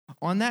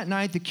On that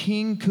night, the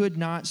king could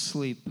not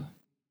sleep,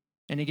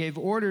 and he gave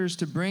orders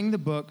to bring the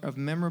book of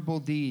memorable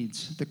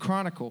deeds, the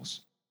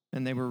Chronicles,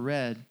 and they were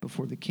read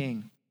before the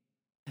king.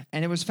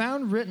 And it was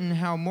found written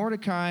how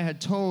Mordecai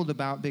had told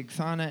about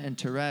Bigthana and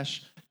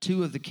Teresh,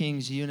 two of the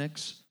king's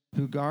eunuchs,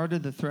 who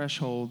guarded the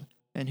threshold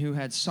and who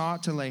had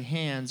sought to lay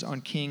hands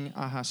on King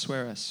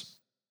Ahasuerus.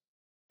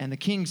 And the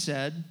king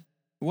said,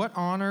 "What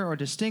honor or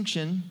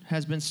distinction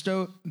has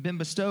been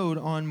bestowed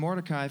on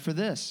Mordecai for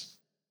this?"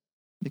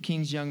 The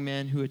king's young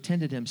men who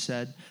attended him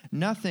said,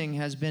 "Nothing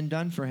has been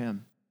done for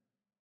him."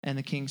 And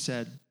the king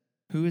said,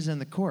 "Who is in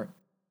the court?"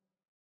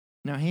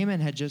 Now Haman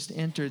had just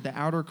entered the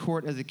outer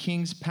court of the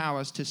king's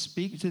palace to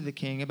speak to the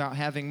king about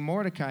having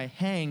Mordecai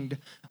hanged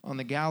on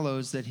the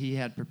gallows that he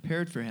had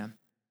prepared for him.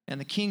 And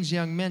the king's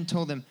young men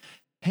told him,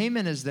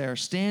 "Haman is there,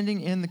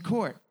 standing in the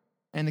court."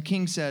 And the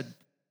king said,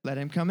 "Let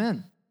him come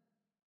in."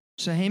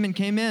 So Haman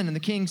came in, and the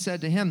king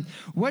said to him,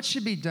 "What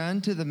should be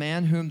done to the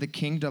man whom the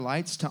king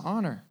delights to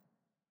honor?"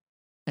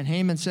 And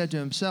Haman said to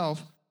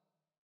himself,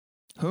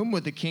 "Whom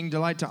would the king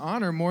delight to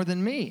honor more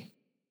than me?"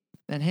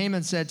 And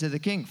Haman said to the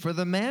king, "For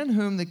the man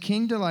whom the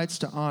king delights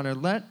to honor,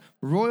 let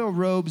royal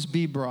robes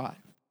be brought,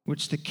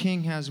 which the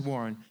king has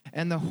worn,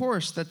 and the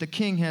horse that the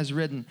king has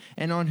ridden,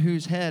 and on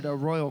whose head a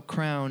royal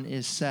crown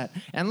is set.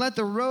 And let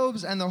the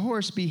robes and the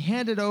horse be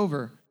handed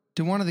over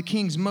to one of the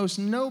king's most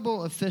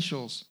noble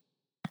officials.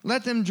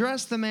 Let them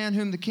dress the man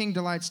whom the king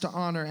delights to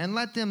honor, and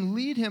let them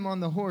lead him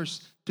on the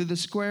horse to the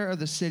square of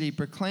the city,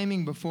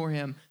 proclaiming before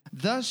him,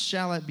 'Thus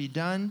shall it be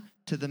done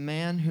to the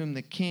man whom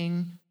the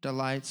king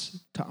delights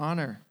to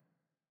honor.'"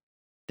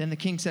 Then the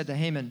king said to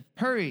Haman,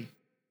 "Hurry,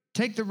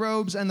 take the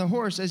robes and the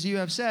horse as you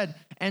have said,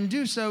 and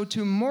do so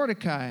to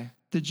Mordecai,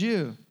 the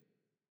Jew,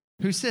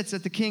 who sits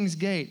at the king's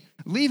gate.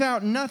 Leave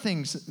out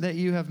nothing that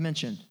you have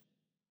mentioned."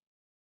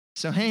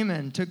 So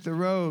Haman took the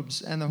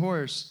robes and the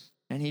horse,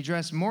 and he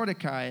dressed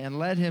Mordecai and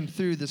led him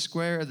through the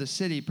square of the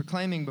city,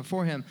 proclaiming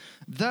before him,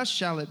 "Thus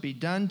shall it be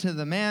done to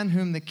the man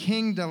whom the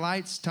king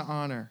delights to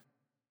honor."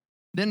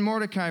 Then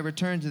Mordecai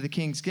returned to the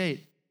king's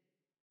gate.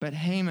 But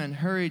Haman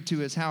hurried to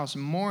his house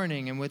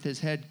mourning and with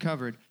his head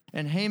covered.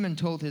 And Haman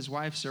told his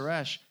wife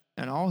Zeresh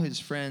and all his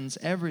friends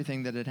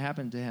everything that had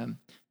happened to him.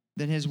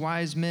 Then his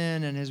wise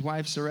men and his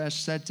wife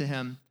Zeresh said to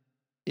him,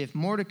 "If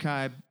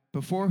Mordecai,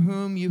 before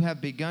whom you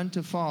have begun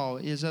to fall,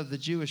 is of the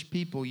Jewish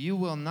people, you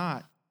will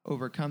not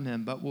overcome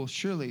him, but will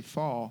surely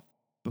fall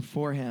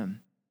before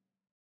him."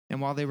 And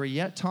while they were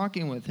yet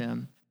talking with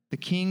him, the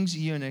king's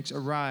eunuchs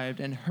arrived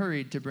and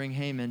hurried to bring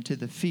Haman to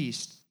the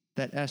feast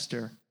that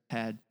Esther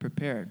had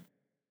prepared.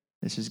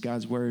 This is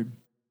God's word.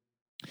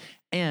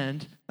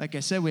 And like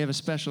I said, we have a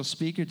special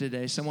speaker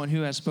today, someone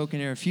who has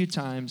spoken here a few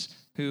times,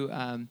 who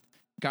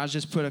God's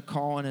just put a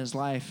call in his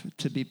life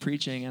to be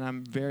preaching, and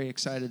I'm very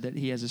excited that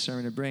he has a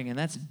sermon to bring, and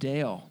that's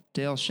Dale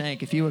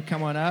Shank. If you would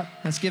come on up,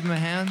 let's give him a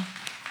hand.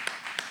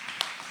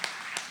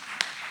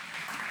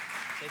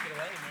 Take it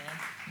away,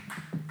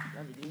 man.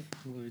 Love you, dude.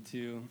 Love you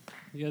too.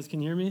 You guys can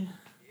hear me?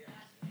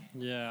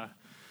 Yeah.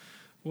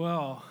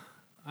 Well,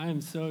 I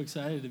am so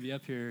excited to be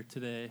up here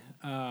today.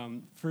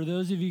 For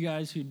those of you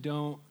guys who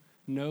don't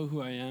know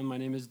who I am, my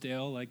name is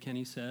Dale, like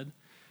Kenny said.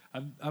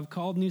 I've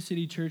called New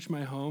City Church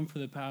my home for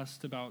the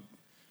past about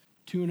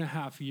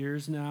 2.5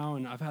 years now,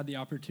 and I've had the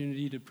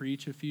opportunity to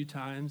preach a few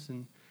times.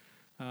 And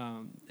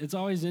it's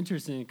always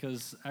interesting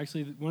because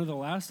actually one of the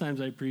last times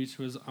I preached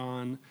was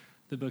on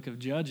the book of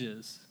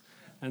Judges.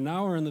 And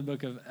now we're in the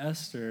book of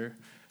Esther.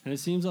 And it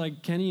seems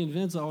like Kenny and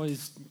Vince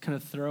always kind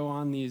of throw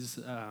on these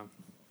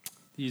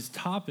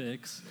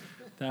topics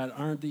that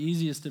aren't the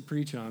easiest to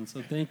preach on.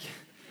 So thank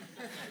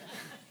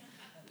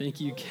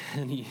you,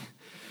 Kenny.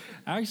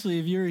 Actually,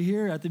 if you were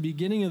here at the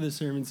beginning of the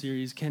sermon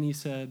series, Kenny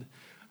said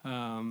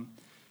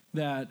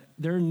that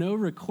there are no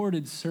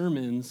recorded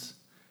sermons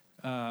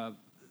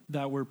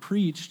that were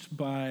preached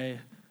by,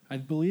 I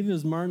believe it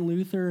was Martin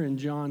Luther and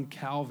John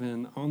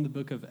Calvin on the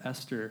book of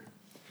Esther.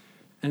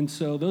 And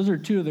so those are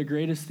two of the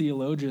greatest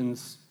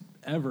theologians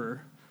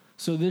ever.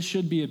 So this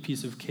should be a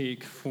piece of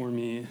cake for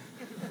me.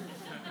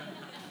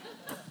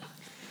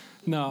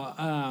 No,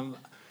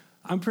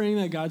 I'm praying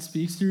that God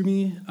speaks through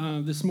me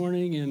this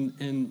morning,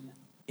 and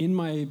in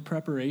my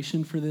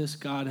preparation for this,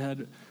 God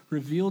had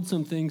revealed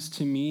some things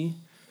to me,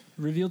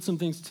 revealed some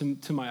things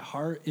to my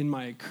heart in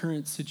my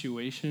current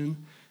situation,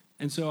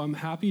 and so I'm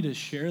happy to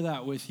share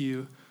that with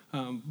you,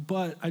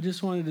 but I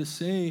just wanted to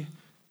say,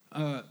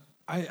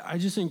 I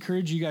just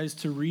encourage you guys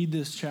to read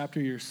this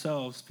chapter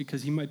yourselves,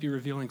 because he might be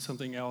revealing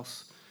something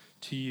else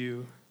to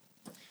you.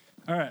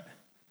 All right,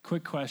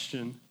 quick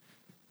question.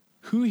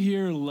 Who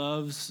here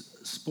loves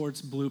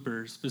sports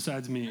bloopers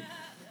besides me?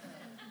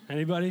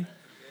 Anybody?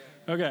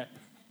 Okay.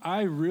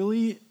 I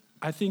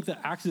think the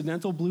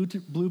accidental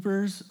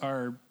bloopers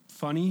are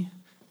funny,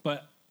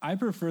 but I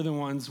prefer the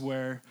ones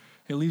where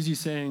it leaves you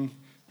saying,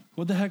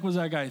 what the heck was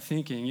that guy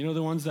thinking? You know,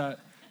 the ones that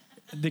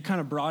they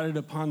kind of brought it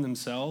upon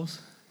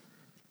themselves.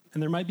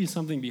 And there might be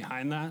something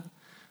behind that.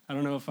 I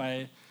don't know if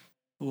I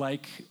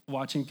like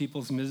watching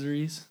people's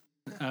miseries.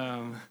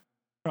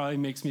 Probably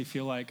makes me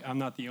feel like I'm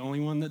not the only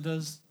one that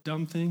does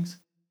dumb things.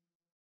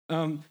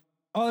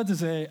 All that to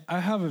say, I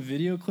have a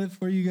video clip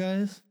for you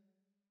guys.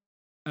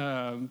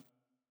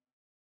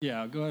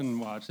 Yeah, go ahead and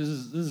watch. This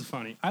is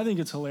funny. I think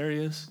it's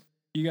hilarious.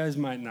 You guys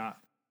might not.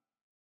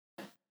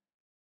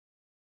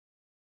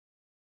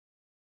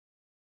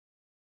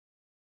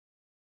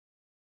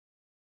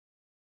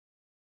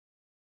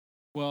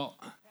 Well,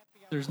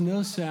 there's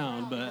no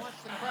sound, but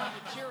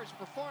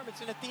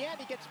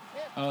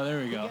oh, there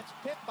we go. He gets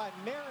picked by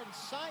Marin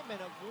Simon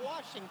of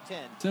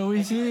Washington. So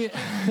we see.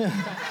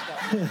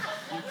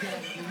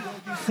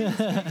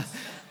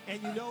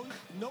 And no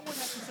one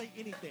has to say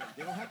anything.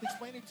 They don't have to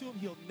explain it to him.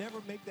 He'll never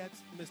make that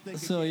mistake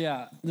So again.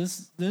 yeah,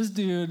 this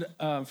dude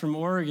from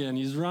Oregon,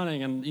 he's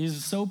running and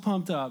he's so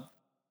pumped up.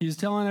 He's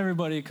telling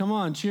everybody, "Come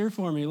on, cheer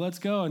for me, let's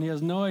go!" And he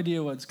has no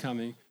idea what's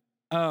coming.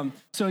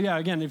 So yeah,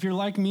 again, if you're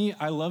like me,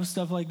 I love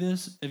stuff like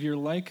this. If you're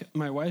like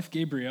my wife,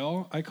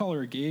 Gabrielle, I call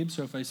her Gabe,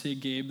 so if I say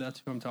Gabe, that's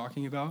who I'm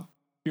talking about.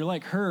 If you're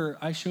like her,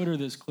 I showed her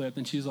this clip,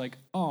 and she's like,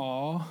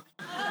 "Aw,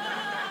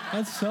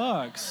 that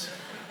sucks."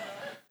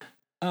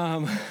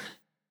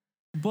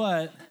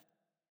 But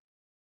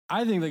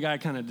I think the guy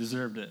kind of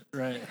deserved it,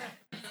 right?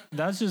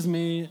 That's just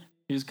me.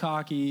 He was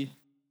cocky.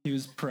 He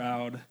was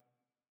proud.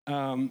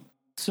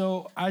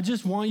 So I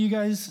just want you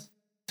guys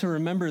to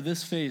remember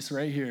this face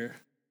right here.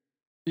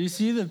 Do you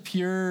see the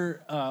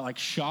pure like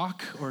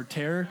shock or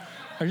terror?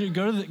 Actually,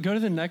 go to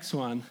the next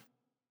one.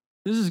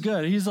 This is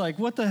good. He's like,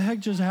 "What the heck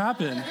just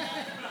happened?"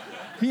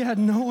 He had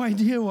no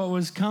idea what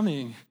was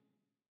coming.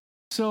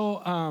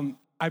 So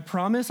I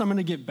promise I'm going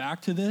to get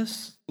back to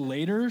this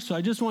later. So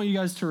I just want you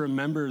guys to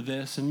remember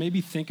this and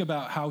maybe think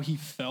about how he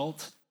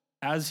felt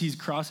as he's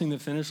crossing the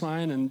finish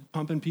line and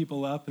pumping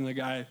people up, and the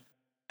guy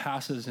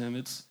passes him.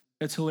 It's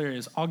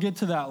hilarious. I'll get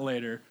to that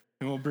later,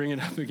 and we'll bring it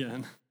up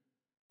again.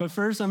 But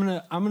first, I'm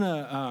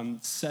gonna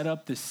set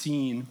up the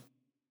scene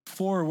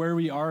for where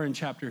we are in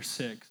chapter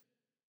 6.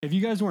 If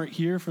you guys weren't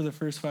here for the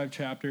first 5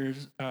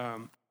 chapters,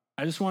 I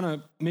just want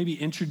to maybe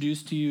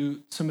introduce to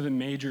you some of the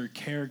major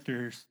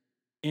characters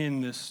in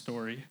this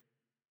story.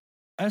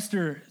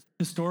 Esther,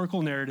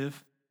 historical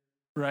narrative,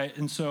 right?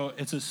 And so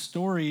it's a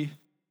story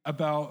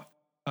about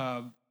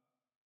the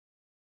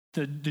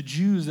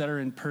Jews that are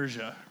in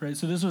Persia, right?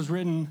 So this was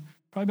written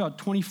probably about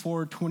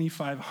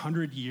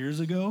 2,500 years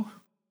ago.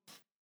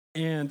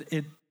 And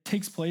it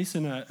takes place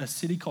in a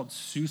city called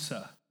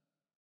Susa,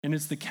 and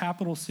it's the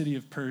capital city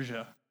of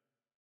Persia.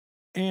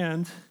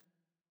 And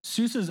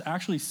Susa is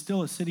actually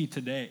still a city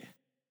today.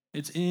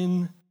 It's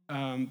in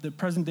the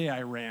present-day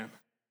Iran.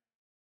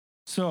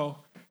 So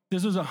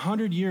this was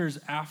 100 years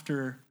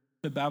after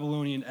the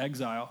Babylonian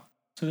exile,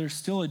 so there's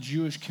still a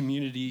Jewish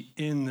community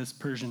in this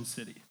Persian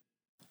city.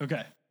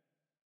 Okay,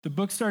 the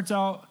book starts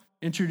out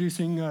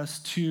introducing us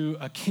to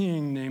a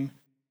king named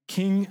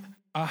King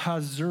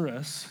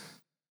Ahasuerus,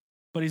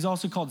 but he's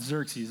also called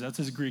Xerxes. That's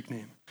his Greek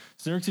name.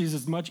 Xerxes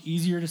is much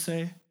easier to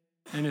say,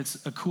 and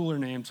it's a cooler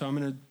name, so I'm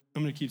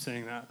gonna keep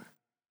saying that.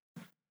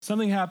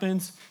 Something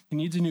happens. He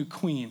needs a new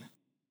queen.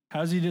 How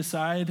does he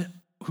decide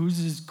who's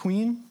his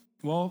queen?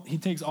 Well, he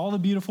takes all the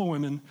beautiful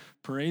women,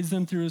 parades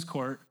them through his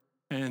court,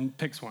 and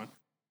picks one.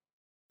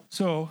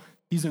 So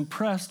he's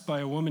impressed by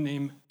a woman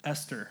named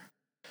Esther,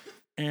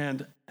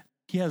 and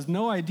he has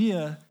no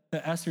idea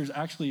that Esther is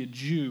actually a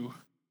Jew,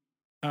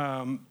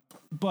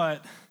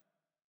 but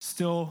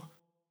still,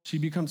 she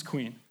becomes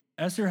queen.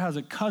 Esther has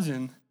a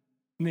cousin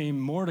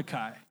named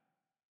Mordecai.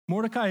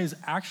 Mordecai is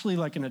actually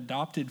like an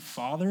adopted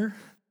father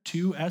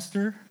to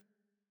Esther.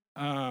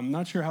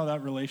 Not sure how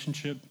that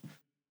relationship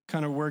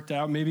kind of worked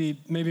out.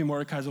 Maybe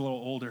Mordecai's a little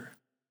older.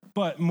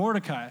 But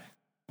Mordecai,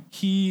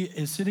 he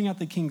is sitting at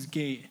the king's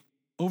gate,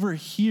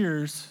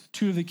 overhears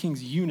 2 of the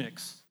king's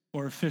eunuchs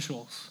or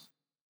officials,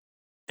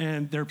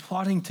 and they're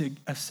plotting to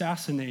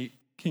assassinate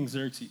King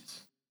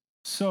Xerxes.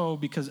 So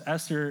because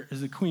Esther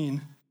is the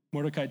queen,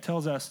 Mordecai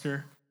tells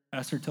Esther,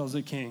 Esther tells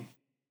the king.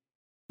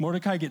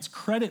 Mordecai gets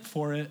credit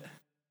for it,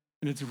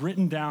 and it's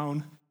written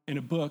down in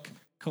a book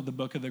called the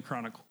Book of the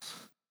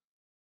Chronicles.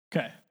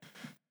 Okay,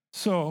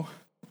 so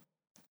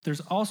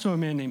there's also a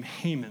man named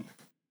Haman.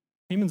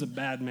 Haman's a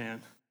bad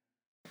man.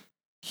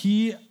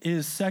 He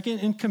is second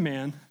in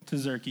command to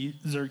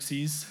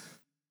Xerxes.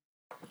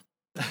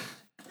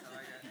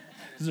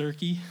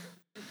 Xerxes.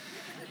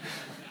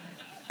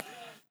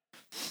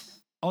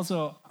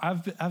 Also,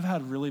 I've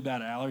had really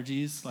bad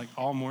allergies like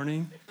all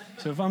morning,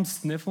 so if I'm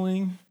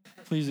sniffling,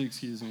 please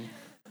excuse me.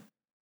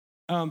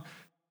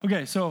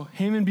 Okay, so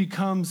Haman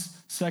becomes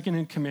second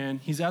in command.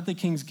 He's at the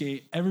king's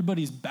gate.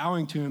 Everybody's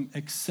bowing to him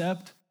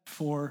except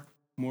for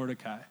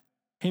Mordecai.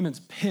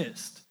 Haman's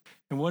pissed.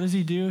 And what does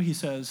he do? He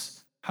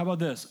says, "How about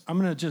this? I'm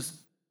going to just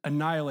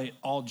annihilate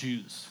all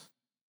Jews."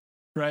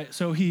 Right?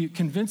 So he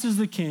convinces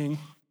the king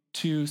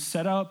to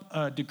set up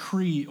a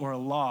decree or a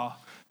law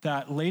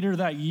that later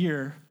that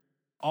year,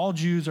 all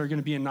Jews are going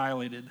to be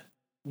annihilated,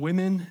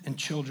 women and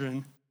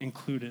children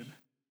included.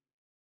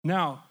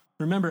 Now,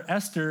 remember,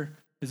 Esther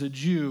is a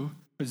Jew,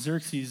 but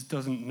Xerxes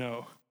doesn't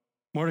know.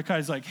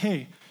 Mordecai's like,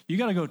 "Hey, you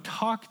got to go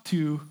talk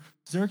to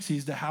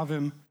Xerxes to have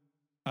him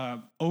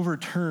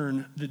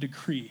overturn the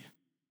decree."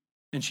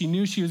 And she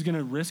knew she was going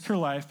to risk her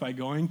life by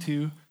going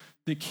to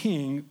the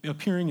king,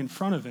 appearing in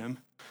front of him.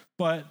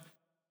 But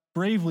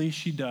bravely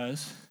she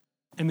does.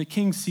 And the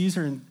king sees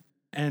her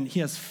and he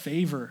has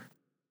favor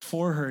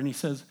for her. And he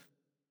says,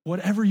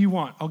 whatever you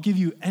want, I'll give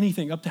you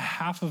anything, up to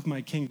half of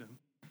my kingdom.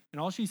 And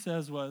all she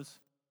says was,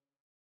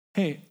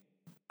 hey,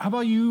 how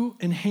about you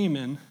and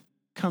Haman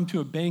come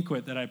to a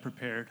banquet that I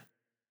prepared,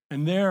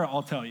 and there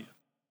I'll tell you.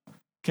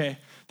 Okay,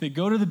 they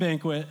go to the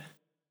banquet,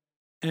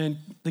 and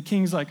the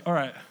king's like, all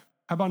right,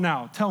 how about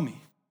now? Tell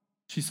me.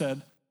 She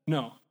said,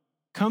 no,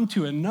 come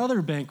to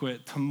another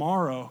banquet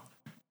tomorrow,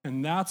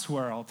 and that's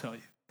where I'll tell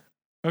you.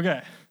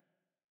 Okay,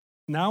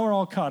 now we're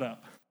all caught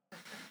up.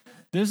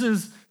 This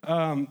is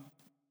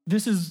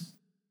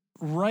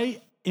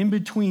right in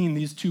between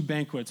these two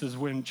banquets is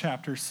when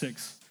chapter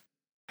 6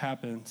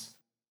 happens.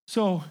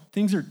 So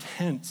things are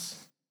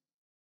tense,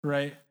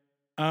 right?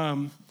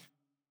 The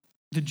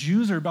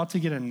Jews are about to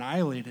get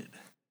annihilated.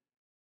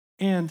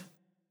 And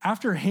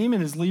after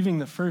Haman is leaving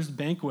the first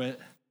banquet,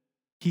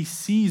 he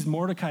sees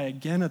Mordecai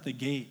again at the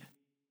gate.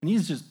 And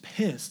he's just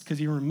pissed because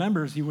he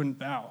remembers he wouldn't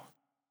bow.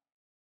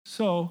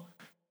 So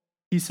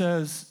he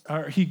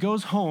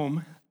goes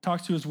home,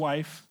 talks to his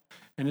wife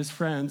and his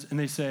friends, and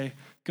they say,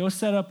 go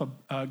set up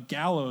a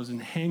gallows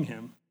and hang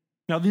him.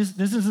 Now, this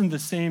isn't the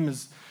same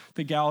as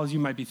the gallows you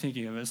might be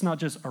thinking of. It's not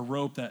just a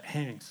rope that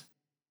hangs.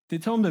 They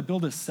tell him to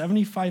build a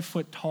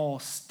 75-foot tall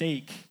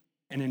stake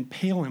and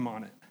impale him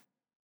on it.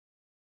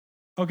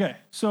 Okay,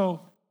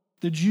 so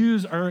the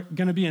Jews are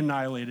going to be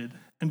annihilated.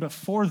 And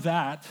before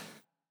that,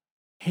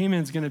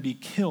 Haman's going to be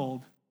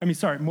killed.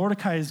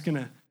 Mordecai is going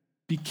to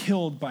be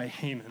killed by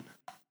Haman.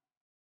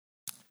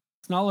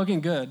 It's not looking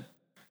good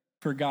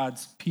for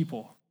God's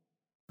people,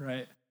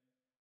 right?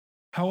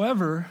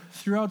 However,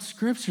 throughout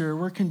Scripture,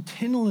 we're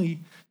continually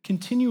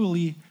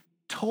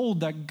told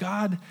that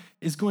God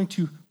is going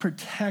to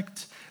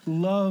protect,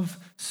 love,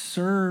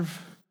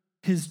 serve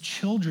his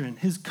children,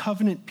 his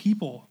covenant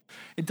people.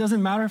 It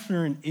doesn't matter if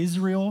they're in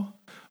Israel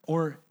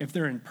or if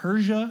they're in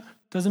Persia.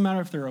 It doesn't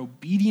matter if they're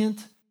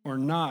obedient or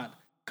not.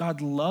 God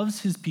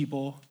loves his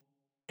people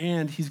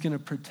and he's going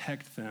to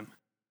protect them.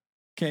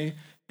 Okay?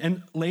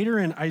 And later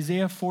in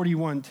Isaiah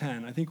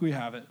 41:10, I think we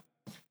have it.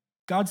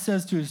 God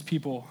says to his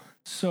people,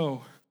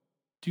 so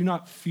do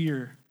not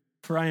fear,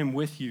 for I am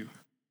with you.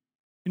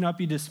 Do not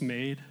be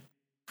dismayed,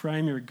 for I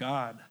am your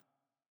God.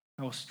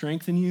 I will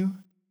strengthen you,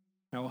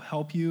 I will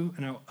help you,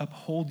 and I will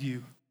uphold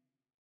you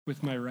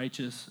with my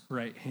righteous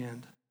right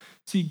hand.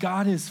 See,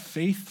 God is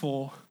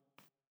faithful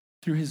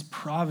through his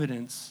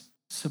providence,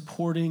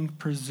 supporting,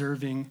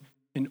 preserving,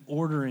 and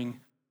ordering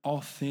all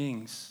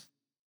things.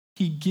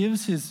 He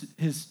gives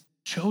his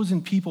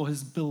chosen people,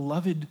 his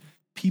beloved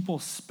people,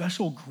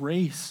 special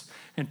grace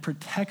and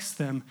protects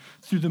them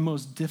through the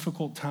most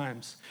difficult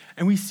times.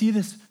 And we see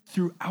this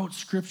throughout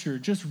Scripture.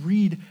 Just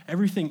read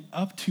everything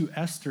up to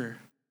Esther.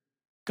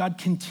 God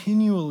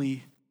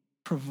continually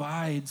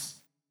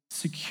provides,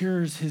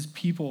 secures his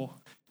people,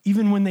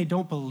 even when they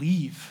don't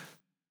believe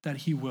that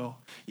he will,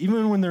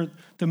 even when they're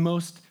the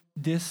most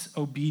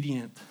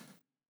disobedient.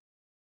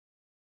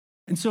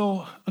 And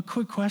so, a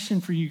quick question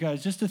for you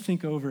guys, just to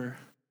think over.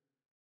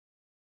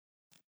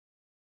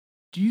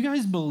 Do you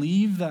guys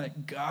believe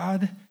that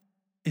God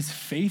is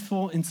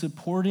faithful in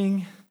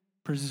supporting,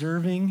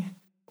 preserving,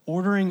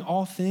 ordering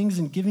all things,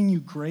 and giving you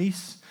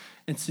grace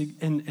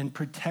and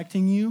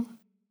protecting you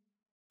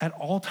at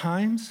all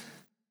times?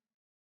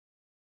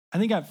 I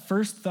think at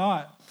first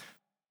thought,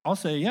 I'll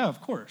say, yeah, of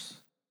course,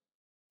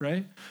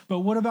 right? But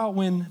what about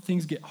when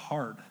things get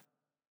hard?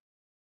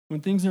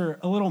 When things are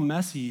a little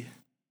messy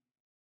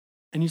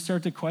and you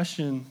start to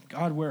question,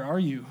 God, where are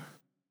you?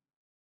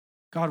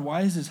 God,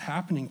 why is this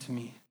happening to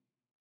me?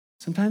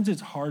 Sometimes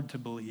it's hard to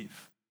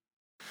believe.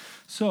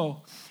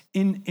 So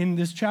in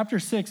this chapter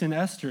 6 in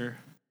Esther,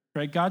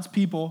 right, God's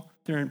people,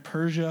 they're in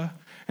Persia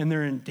and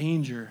they're in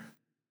danger.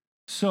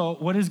 So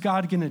what is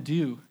God going to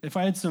do? If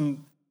I had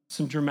some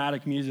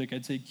dramatic music,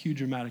 I'd say cue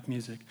dramatic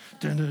music.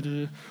 Dun, dun,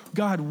 dun.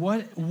 God,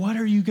 what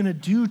are you going to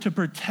do to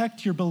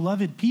protect your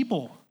beloved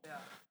people? Yeah.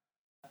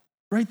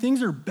 Right?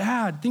 Things are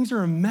bad. Things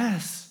are a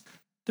mess.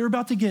 They're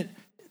about to get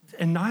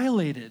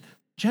annihilated.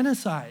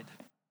 Genocide.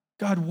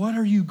 God, what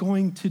are you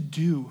going to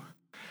do?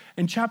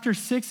 And chapter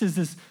 6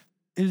 is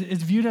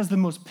viewed as the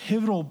most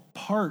pivotal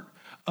part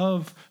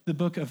of the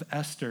book of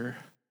Esther.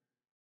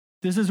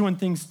 This is when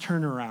things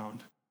turn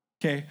around,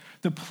 okay?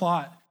 The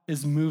plot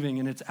is moving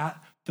and it's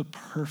at the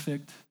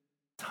perfect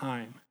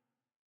time.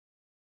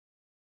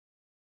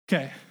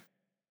 Okay,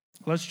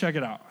 let's check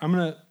it out.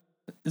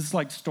 This is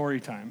like story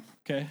time,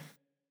 okay?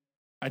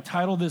 I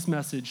titled this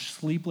message,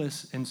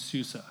 Sleepless in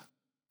Susa.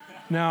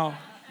 Now,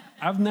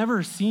 I've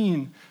never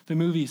seen the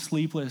movie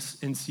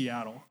Sleepless in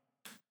Seattle,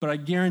 but I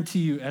guarantee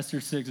you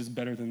Esther 6 is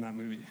better than that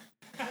movie.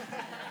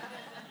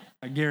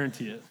 I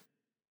guarantee it.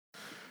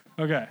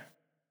 Okay,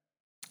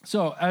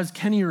 so as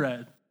Kenny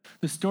read,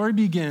 the story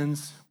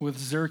begins with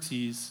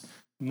Xerxes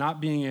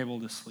not being able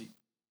to sleep.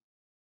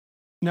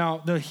 Now,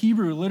 the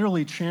Hebrew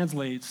literally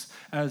translates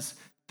as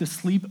the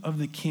sleep of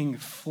the king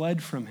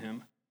fled from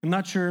him. I'm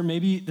not sure,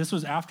 maybe this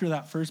was after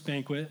that first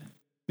banquet.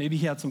 Maybe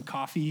he had some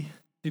coffee,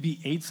 maybe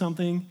he ate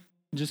something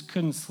and just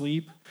couldn't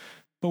sleep.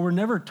 But we're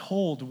never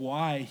told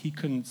why he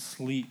couldn't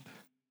sleep.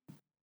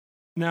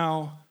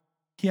 Now,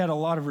 he had a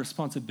lot of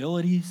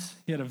responsibilities.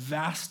 He had a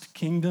vast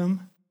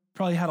kingdom,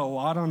 probably had a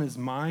lot on his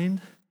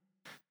mind.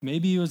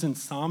 Maybe it was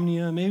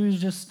insomnia. Maybe it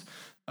was just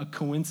a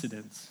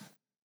coincidence.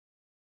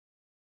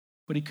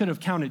 But he could have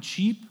counted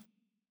sheep,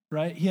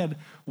 right? He had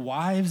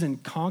wives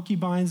and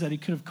concubines that he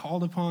could have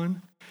called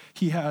upon.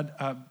 He had,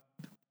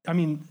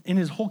 in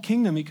his whole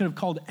kingdom, he could have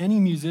called any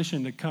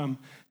musician to come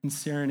and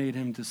serenade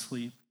him to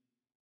sleep.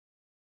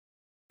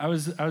 I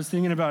was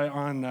thinking about it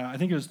on, I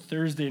think it was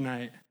Thursday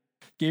night.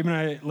 Gabe and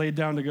I laid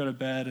down to go to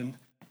bed, and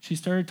she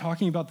started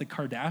talking about the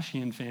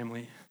Kardashian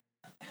family.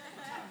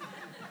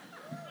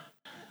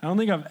 I don't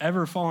think I've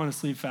ever fallen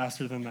asleep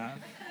faster than that.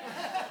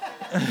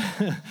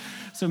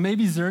 So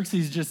maybe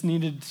Xerxes just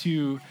needed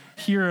to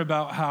hear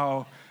about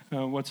how,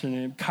 what's her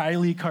name,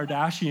 Kylie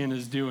Kardashian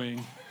is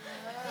doing.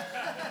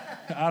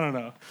 I don't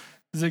know.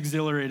 This is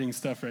exhilarating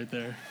stuff right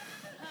there.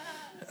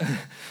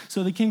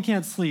 So the king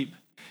can't sleep.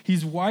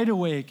 He's wide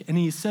awake, and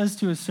he says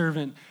to his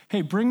servant,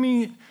 hey, bring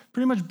me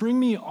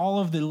all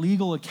of the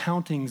legal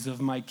accountings of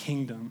my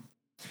kingdom.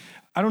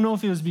 I don't know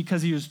if it was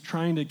because he was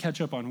trying to catch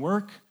up on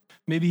work.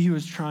 Maybe he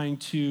was trying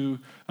to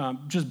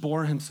just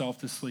bore himself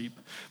to sleep.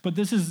 But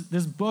this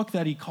book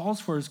that he calls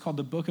for is called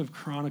the Book of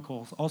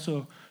Chronicles,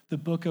 also the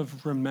Book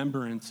of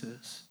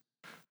Remembrances.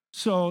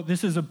 So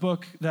this is a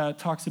book that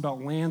talks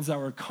about lands that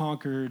were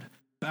conquered,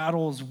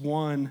 battles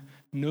won,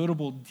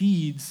 notable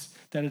deeds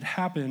that had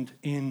happened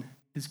in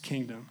his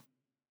kingdom.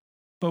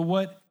 But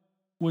what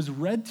was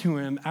read to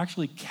him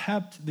actually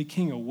kept the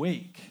king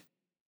awake.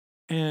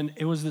 And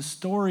it was the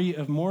story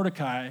of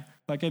Mordecai,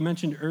 like I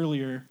mentioned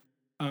earlier,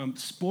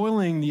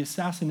 spoiling the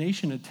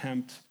assassination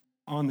attempt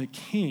on the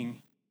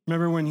king.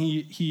 Remember when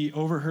he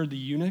overheard the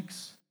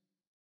eunuchs?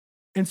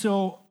 And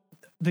so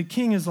the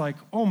king is like,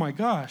 oh my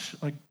gosh,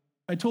 like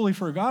I totally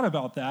forgot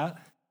about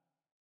that.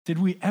 Did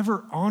we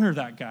ever honor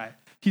that guy?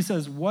 He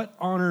says, what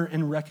honor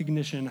and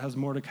recognition has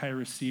Mordecai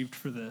received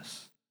for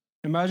this?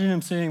 Imagine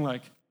him saying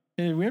like,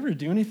 hey, did we ever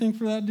do anything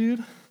for that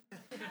dude?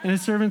 And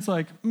his servant's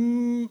like,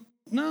 no,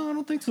 I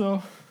don't think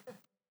so.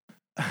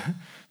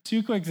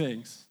 Two quick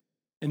things.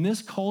 In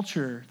this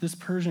culture, this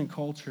Persian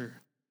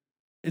culture,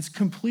 it's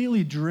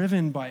completely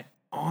driven by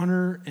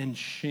honor and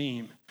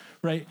shame,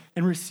 right?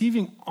 And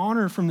receiving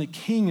honor from the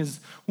king is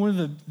one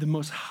of the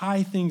most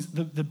high things,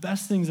 the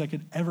best things that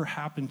could ever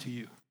happen to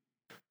you,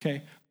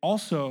 okay?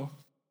 Also,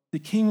 the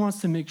king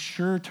wants to make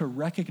sure to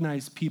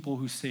recognize people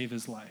who save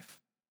his life.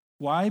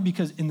 Why?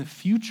 Because in the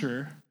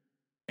future,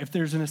 if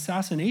there's an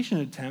assassination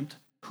attempt,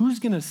 who's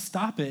going to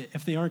stop it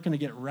if they aren't going to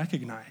get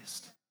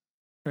recognized?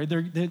 Right?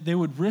 They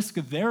would risk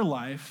their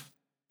life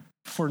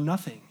for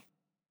nothing.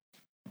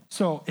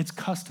 So it's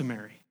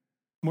customary.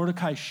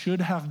 Mordecai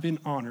should have been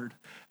honored.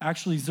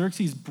 Actually,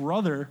 Xerxes'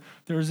 brother,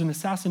 there was an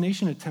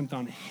assassination attempt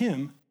on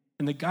him,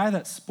 and the guy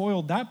that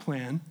spoiled that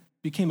plan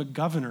became a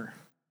governor.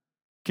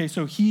 Okay,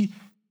 so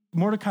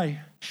Mordecai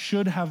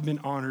should have been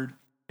honored,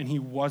 and he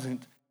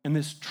wasn't. And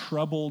this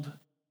troubled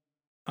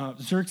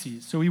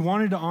Xerxes. So he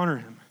wanted to honor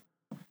him.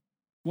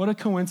 What a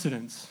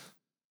coincidence,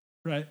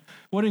 right?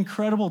 What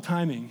incredible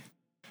timing.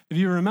 If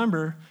you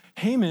remember,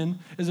 Haman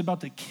is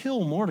about to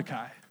kill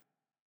Mordecai.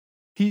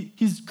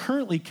 He's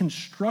currently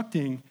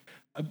constructing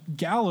a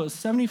gallows,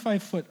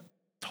 75-foot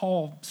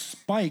tall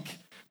spike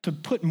to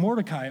put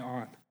Mordecai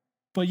on.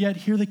 But yet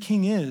here the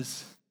king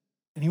is,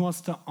 and he wants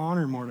to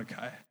honor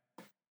Mordecai.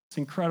 It's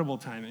incredible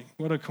timing.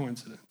 What a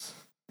coincidence.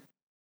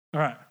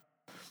 All right.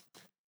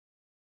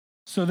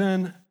 So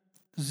then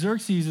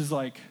Xerxes is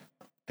like,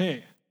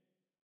 hey,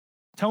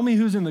 tell me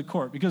who's in the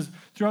court. Because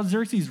throughout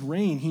Xerxes'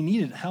 reign, he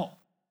needed help.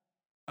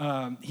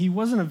 He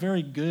wasn't a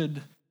very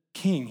good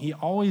king. He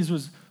always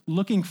was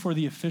looking for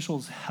the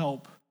officials'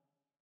 help.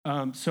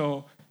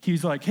 So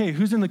he's like, hey,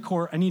 who's in the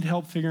court? I need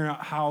help figuring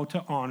out how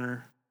to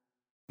honor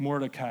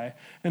Mordecai.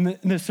 And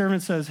the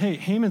servant says, hey,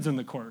 Haman's in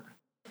the court.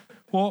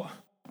 Well,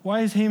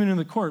 why is Haman in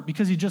the court?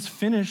 Because he just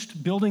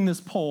finished building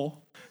this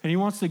pole, and he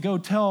wants to go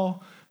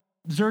tell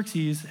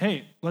Xerxes,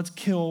 hey, let's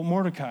kill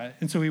Mordecai.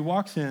 And so he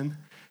walks in.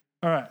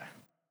 All right,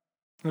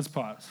 let's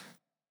pause.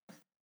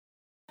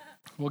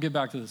 We'll get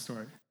back to the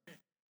story.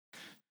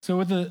 So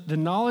with the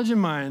knowledge in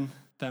mind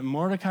that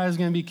Mordecai is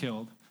going to be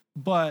killed,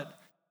 but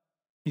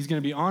he's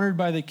going to be honored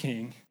by the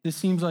king, this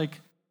seems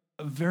like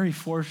a very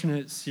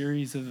fortunate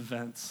series of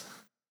events,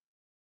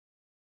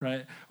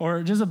 right?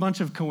 Or just a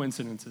bunch of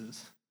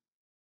coincidences.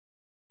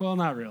 Well,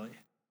 not really,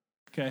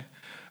 okay?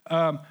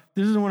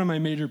 This is one of my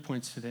major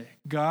points today.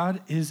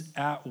 God is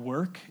at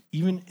work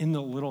even in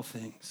the little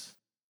things.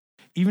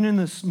 Even in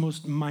the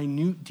most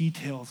minute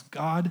details,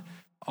 God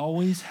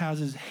always has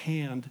his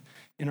hand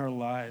in our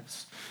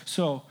lives.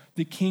 So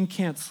the king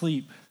can't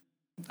sleep.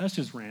 That's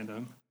just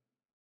random.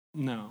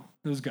 No,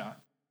 it was God,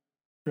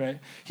 right?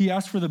 He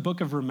asked for the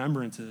book of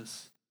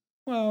remembrances.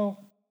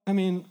 Well,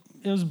 it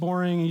was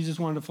boring. He just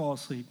wanted to fall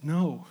asleep.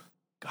 No,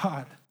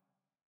 God.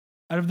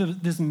 Out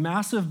of this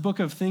massive book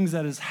of things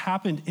that has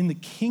happened in the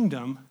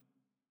kingdom,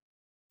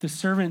 the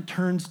servant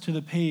turns to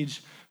the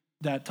page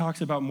that talks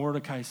about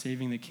Mordecai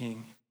saving the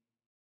king.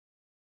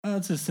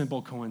 That's a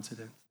simple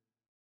coincidence.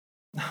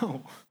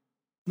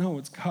 No,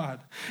 it's God.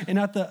 And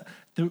at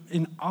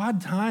an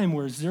odd time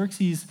where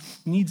Xerxes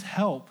needs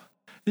help,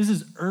 this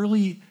is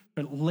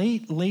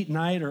late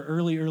night or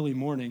early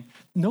morning.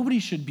 Nobody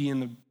should be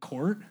in the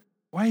court.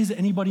 Why is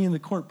anybody in the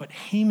court? But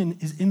Haman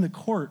is in the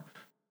court.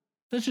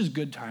 That's just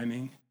good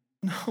timing.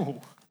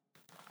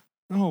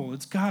 No,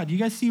 it's God. You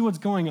guys see what's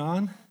going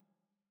on?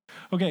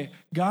 Okay,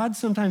 God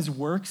sometimes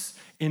works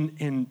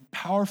in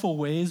powerful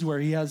ways where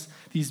he has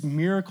these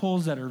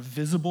miracles that are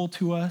visible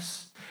to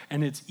us,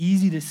 and it's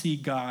easy to see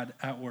God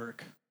at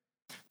work.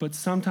 But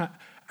sometimes,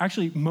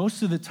 actually,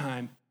 most of the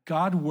time,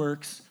 God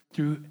works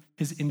through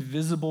his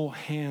invisible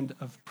hand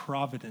of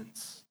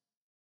providence.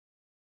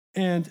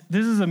 And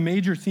this is a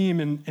major theme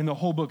in the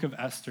whole book of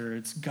Esther.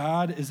 It's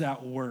God is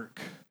at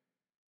work.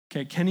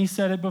 Okay, Kenny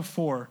said it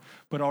before,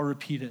 but I'll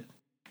repeat it.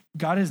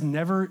 God is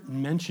never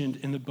mentioned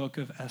in the book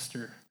of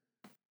Esther.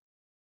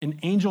 An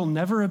angel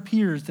never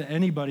appears to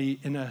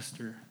anybody in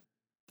Esther.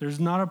 There's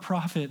not a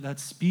prophet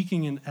that's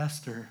speaking in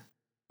Esther.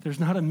 There's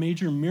not a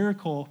major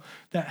miracle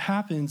that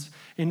happens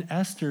in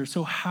Esther.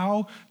 So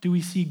how do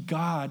we see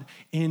God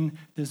in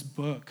this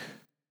book?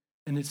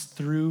 And it's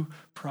through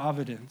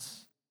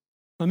providence.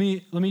 Let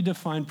me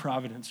define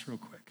providence real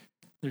quick.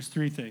 There's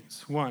three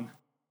things. One,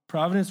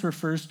 providence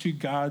refers to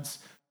God's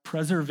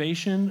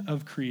preservation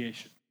of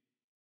creation.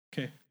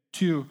 Okay.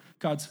 Two,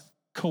 God's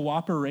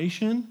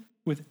cooperation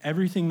with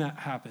everything that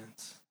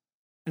happens.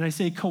 And I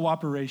say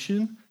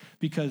cooperation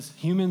because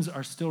humans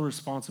are still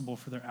responsible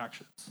for their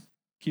actions.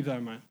 Keep that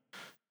in mind.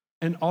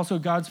 And also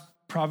God's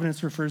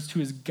providence refers to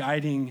his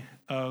guiding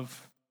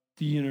of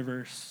the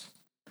universe.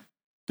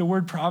 The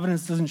word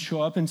providence doesn't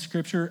show up in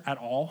scripture at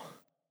all,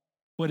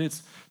 but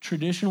it's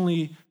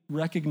traditionally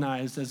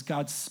recognized as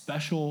God's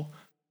special,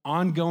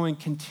 ongoing,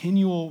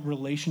 continual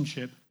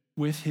relationship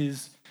with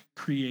his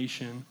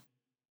creation.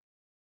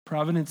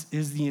 Providence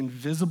is the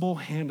invisible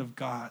hand of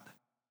God.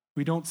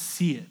 We don't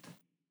see it,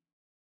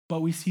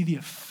 but we see the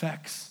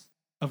effects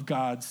of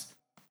God's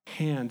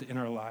hand in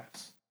our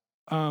lives.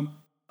 Let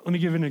me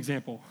give an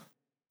example.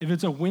 If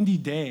it's a windy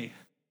day,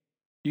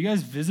 you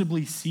guys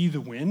visibly see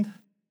the wind?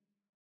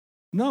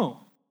 No,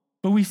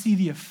 but we see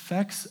the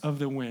effects of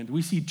the wind.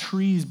 We see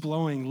trees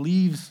blowing,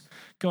 leaves,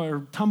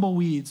 or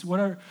tumbleweeds. We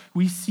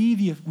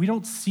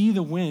don't see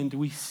the wind,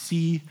 we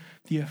see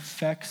the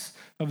effects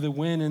of the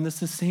wind, and it's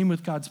the same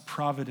with God's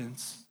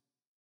providence.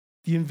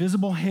 The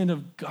invisible hand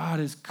of God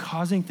is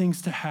causing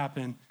things to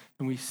happen,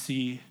 and we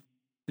see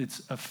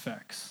its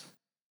effects.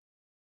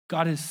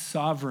 God is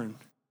sovereign,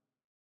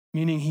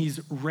 meaning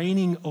he's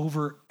reigning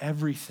over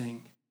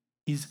everything.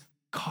 He's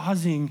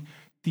causing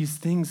these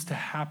things to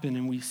happen,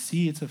 and we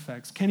see its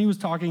effects. Kenny was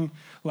talking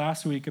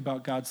last week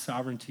about God's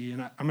sovereignty,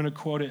 and I'm going to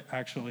quote it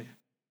actually.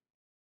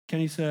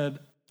 Kenny said,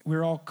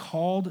 "We're all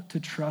called to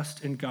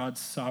trust in God's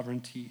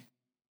sovereignty.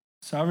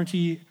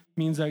 Sovereignty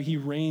means that he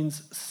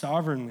reigns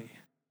sovereignly.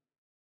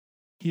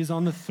 He is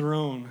on the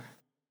throne.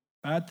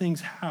 Bad things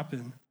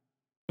happen,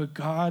 but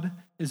God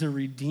is a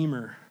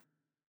redeemer.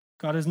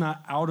 God is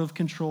not out of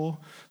control,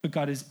 but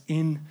God is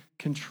in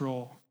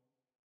control.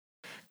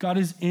 God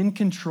is in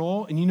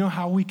control, and you know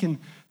how we can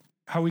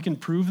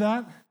prove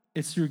that?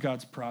 It's through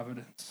God's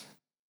providence.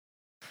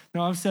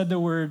 Now, I've said the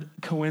word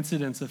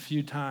coincidence a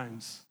few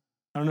times.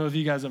 I don't know if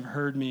you guys have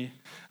heard me,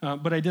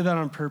 but I did that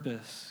on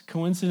purpose.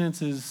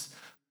 Coincidence is,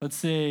 let's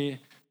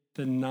say,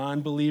 the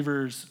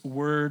non-believer's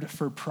word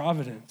for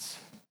providence.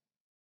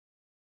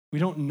 We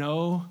don't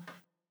know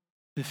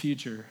the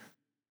future,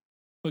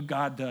 but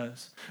God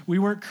does. We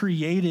weren't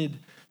created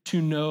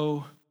to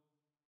know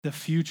the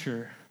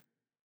future.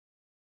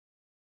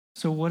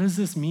 So what does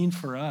this mean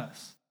for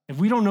us? If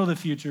we don't know the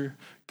future,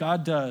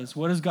 God does.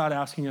 What is God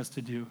asking us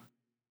to do?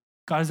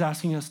 God is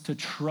asking us to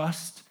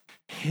trust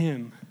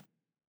him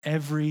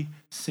every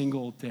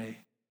single day.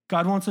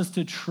 God wants us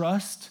to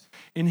trust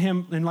in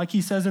him. And like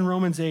he says in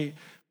Romans 8,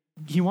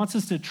 he wants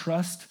us to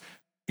trust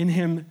in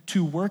him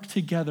to work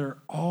together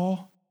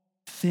all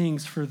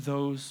things for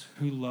those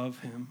who love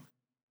him.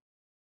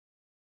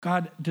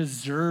 God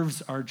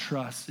deserves our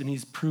trust, and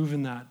he's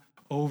proven that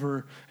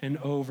over and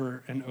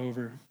over and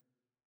over.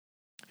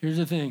 Here's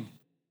the thing.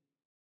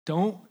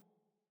 Don't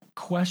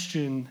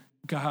question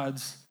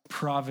God's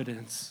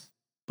providence,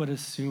 but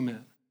assume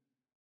it.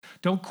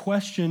 Don't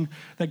question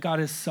that God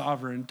is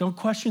sovereign. Don't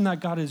question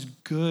that God is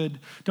good.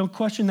 Don't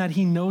question that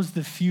he knows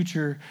the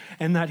future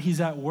and that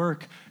he's at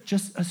work.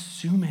 Just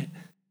assume it.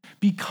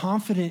 Be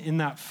confident in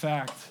that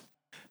fact.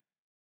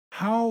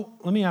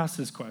 Let me ask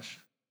this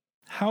question.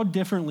 How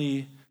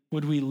differently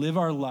would we live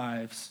our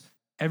lives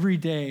every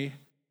day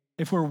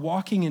if we're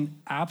walking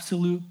in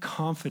absolute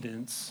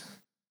confidence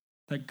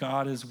that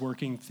God is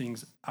working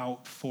things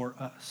out for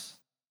us,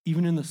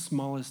 even in the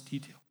smallest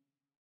detail?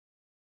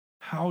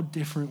 How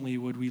differently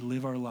would we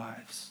live our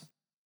lives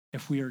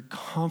if we are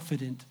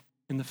confident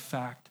in the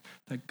fact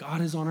that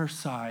God is on our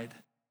side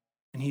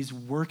and he's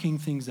working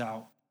things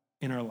out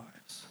in our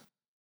lives.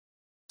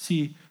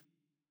 See,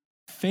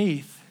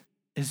 faith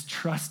is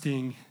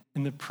trusting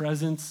in the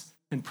presence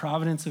and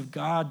providence of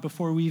God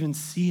before we even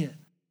see it.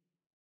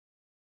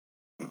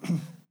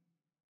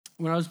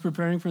 When I was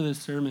preparing for this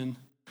sermon,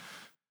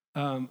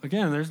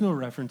 again, there's no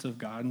reference of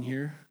God in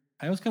here.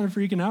 I was kind of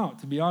freaking out,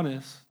 to be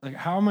honest. Like,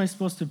 how am I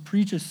supposed to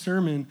preach a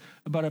sermon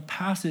about a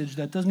passage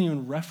that doesn't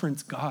even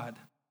reference God?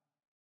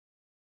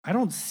 I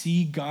don't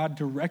see God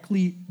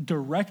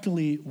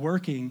directly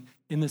working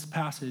in this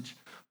passage.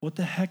 What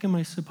the heck am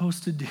I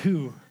supposed to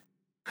do?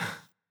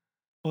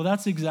 Well,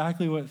 that's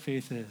exactly what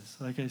faith is,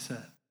 like I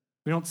said.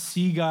 We don't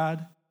see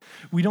God.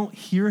 We don't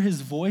hear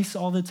his voice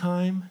all the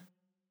time.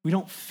 We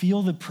don't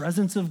feel the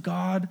presence of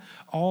God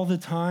all the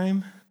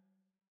time.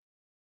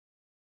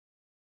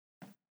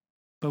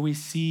 But we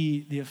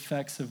see the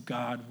effects of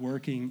God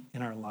working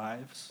in our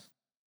lives.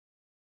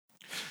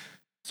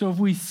 So if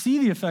we see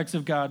the effects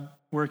of God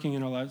working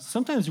in our lives,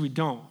 sometimes we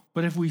don't,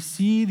 but if we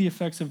see the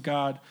effects of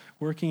God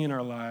working in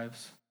our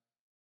lives,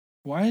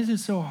 why is it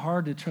so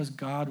hard to trust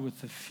God with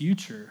the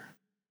future?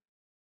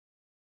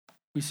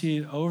 We see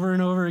it over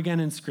and over again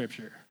in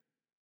Scripture.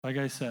 Like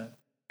I said,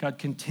 God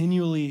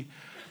continually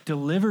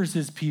delivers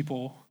his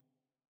people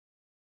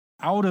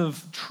out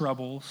of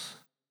troubles,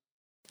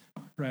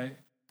 right?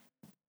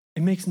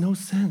 It makes no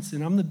sense,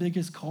 and I'm the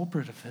biggest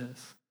culprit of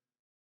this.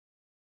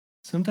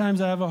 Sometimes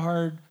I have a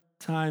hard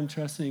time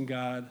trusting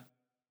God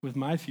with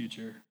my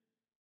future.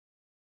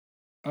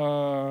 I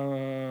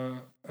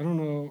don't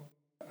know.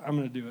 I'm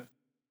going to do it.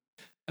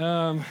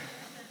 I'm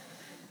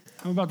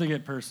about to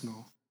get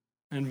personal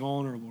and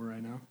vulnerable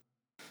right now.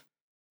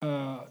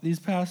 These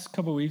past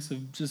couple weeks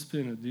have just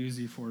been a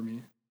doozy for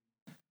me.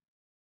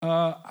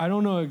 I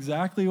don't know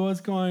exactly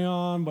what's going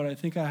on, but I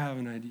think I have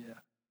an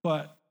idea.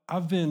 But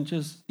I've been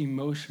just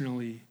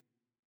emotionally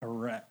a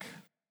wreck.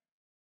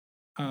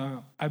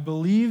 I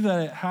believe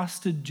that it has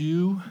to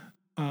do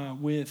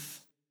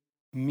with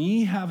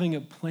me having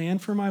a plan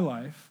for my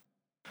life,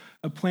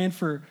 a plan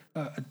for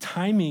a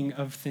timing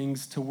of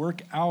things to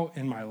work out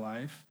in my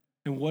life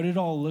and what it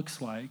all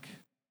looks like,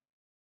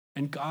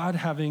 and God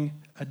having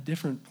a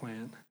different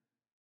plan.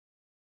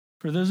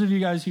 For those of you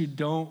guys who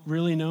don't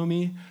really know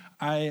me,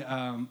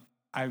 I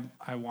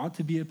want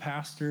to be a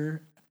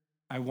pastor.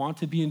 I want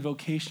to be in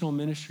vocational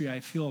ministry.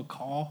 I feel a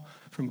call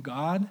from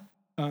God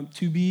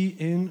to be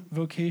in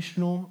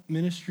vocational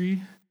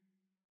ministry.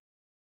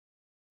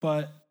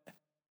 But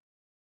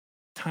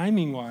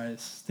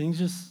timing-wise, things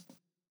just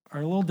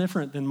are a little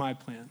different than my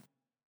plan.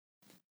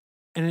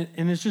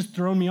 And it's just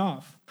thrown me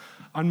off.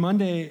 On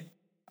Monday,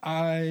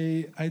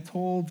 I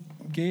told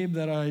Gabe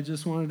that I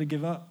just wanted to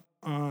give up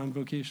on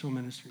vocational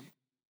ministry.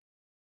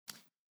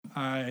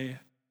 I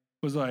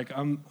was like,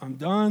 I'm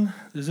done.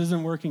 This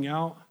isn't working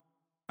out.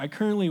 I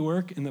currently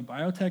work in the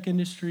biotech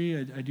industry.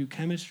 I do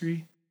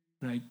chemistry,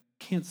 and I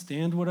can't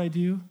stand what I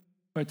do.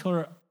 But I told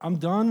her, I'm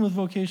done with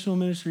vocational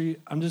ministry.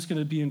 I'm just going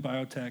to be in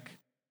biotech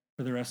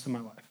for the rest of my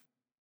life.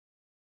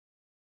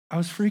 I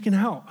was freaking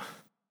out.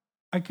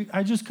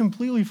 I just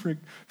completely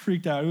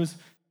freaked out. It was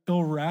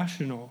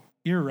irrational.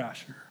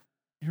 Irrational?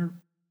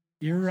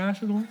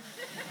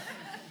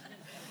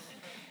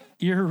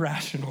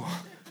 Irrational.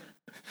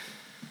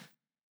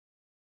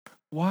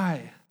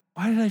 Why?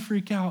 Why did I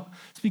freak out?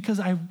 It's because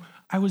I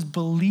was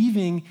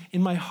believing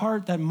in my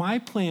heart that my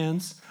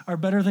plans are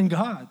better than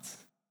God's.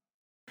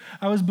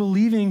 I was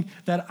believing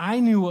that I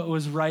knew what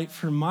was right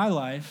for my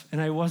life, and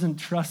I wasn't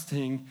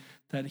trusting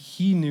that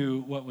he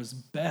knew what was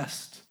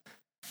best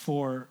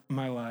for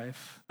my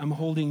life. I'm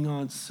holding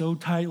on so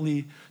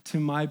tightly to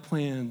my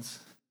plans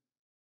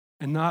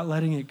and not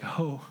letting it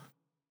go.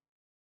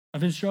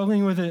 I've been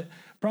struggling with it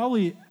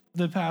probably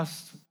the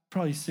past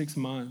 6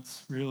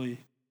 months, really.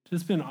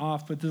 Just been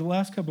off, but the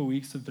last couple of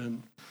weeks have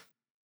been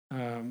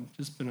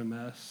just been a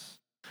mess.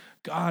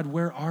 God,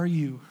 where are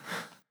you?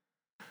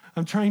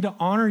 I'm trying to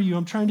honor you.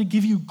 I'm trying to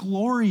give you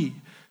glory.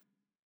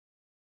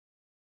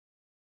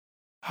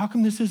 How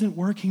come this isn't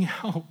working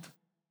out?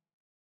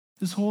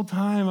 This whole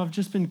time, I've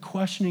just been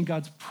questioning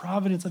God's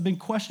providence. I've been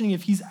questioning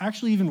if he's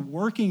actually even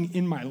working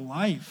in my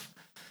life.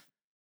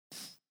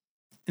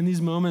 In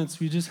these moments,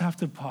 we just have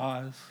to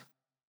pause.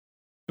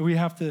 We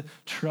have to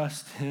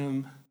trust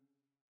him,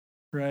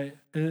 right?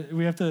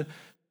 We have to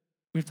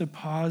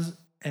pause,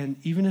 and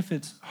even if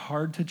it's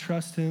hard to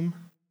trust him,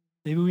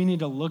 maybe we need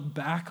to look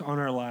back on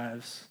our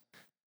lives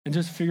and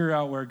just figure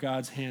out where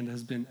God's hand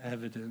has been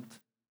evident,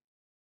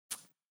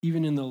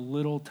 even in the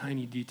little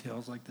tiny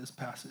details like this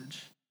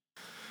passage.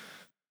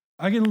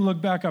 I can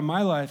look back on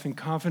my life and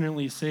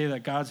confidently say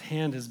that God's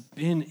hand has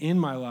been in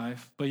my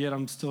life, but yet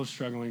I'm still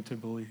struggling to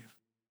believe.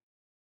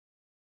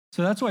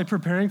 So that's why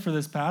preparing for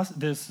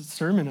this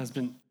sermon has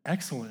been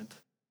excellent.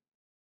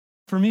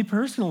 For me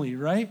personally,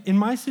 right? In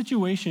my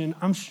situation,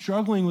 I'm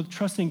struggling with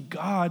trusting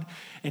God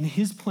and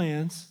his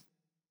plans,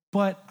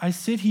 but I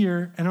sit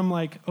here and I'm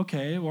like,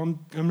 okay, well, I'm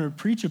going to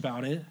preach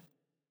about it.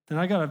 Then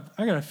I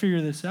gotta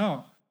figure this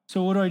out.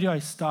 So what do? I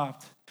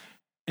stopped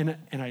and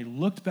I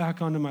looked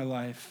back onto my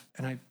life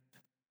and I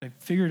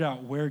figured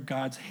out where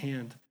God's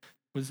hand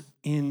was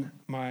in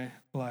my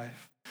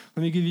life.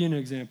 Let me give you an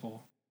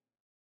example.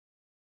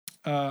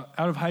 Out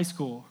of high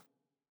school,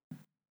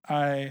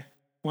 I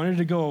wanted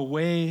to go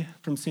away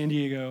from San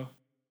Diego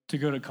to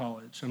go to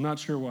college. I'm not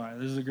sure why.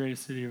 This is the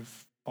greatest city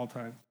of all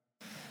time.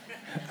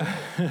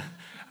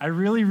 I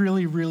really,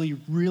 really, really,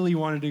 really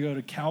wanted to go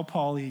to Cal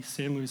Poly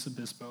San Luis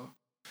Obispo.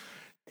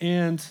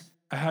 And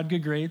I had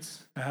good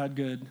grades. I had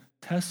good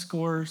test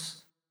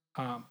scores.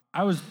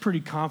 I was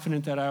pretty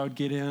confident that I would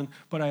get in,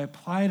 but I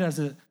applied as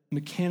a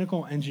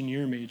mechanical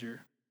engineer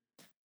major.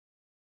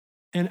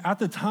 And at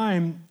the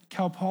time,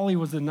 Cal Poly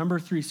was the number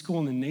 3 school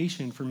in the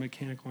nation for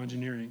mechanical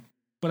engineering,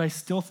 but I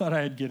still thought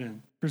I'd get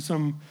in for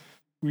some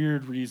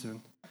weird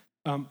reason.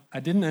 I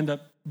didn't end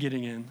up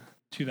getting in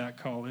to that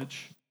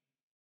college.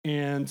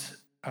 And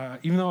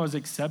even though I was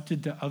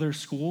accepted to other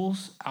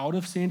schools out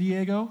of San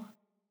Diego,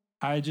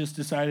 I just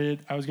decided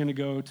I was going to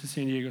go to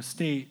San Diego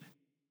State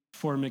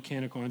for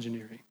mechanical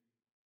engineering.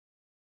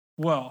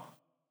 Well,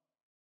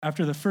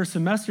 after the first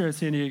semester at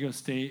San Diego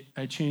State,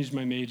 I changed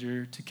my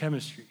major to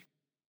chemistry.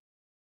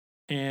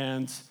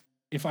 And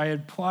if I had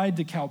applied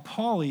to Cal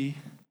Poly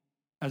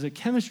as a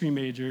chemistry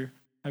major,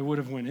 I would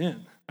have went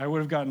in. I would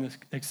have gotten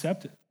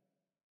accepted.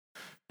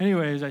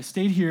 Anyways, I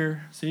stayed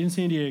in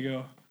San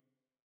Diego,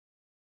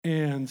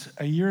 and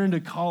a year into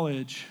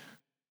college,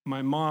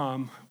 my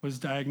mom was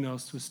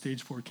diagnosed with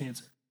stage 4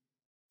 cancer.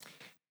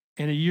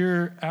 And a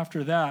year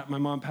after that, my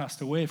mom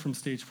passed away from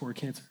stage 4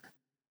 cancer.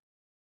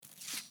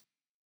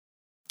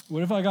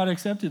 What if I got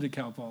accepted to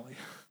Cal Poly?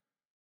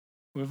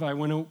 What if I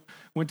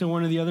went to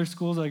one of the other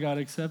schools I got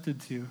accepted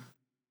to?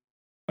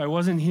 If I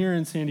wasn't here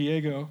in San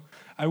Diego,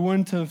 I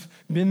wouldn't have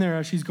been there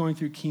as she's going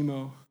through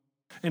chemo.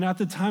 And at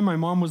the time, my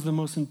mom was the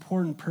most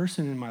important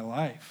person in my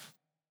life.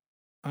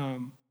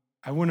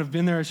 I wouldn't have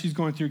been there as she's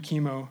going through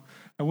chemo.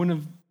 I wouldn't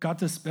have got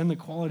to spend the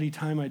quality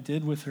time I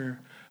did with her.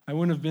 I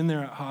wouldn't have been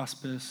there at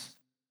hospice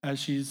as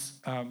she's,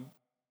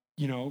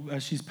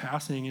 as she's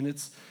passing. And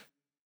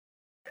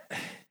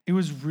it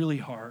was really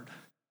hard.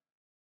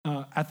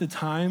 At the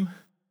time,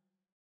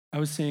 I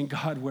was saying,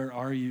 God, where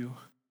are you?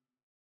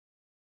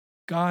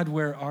 God,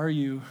 where are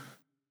you?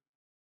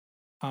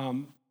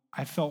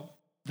 I felt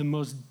the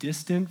most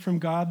distant from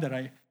God that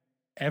I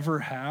ever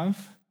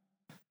have.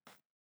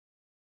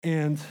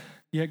 And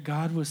yet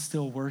God was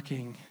still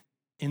working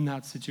in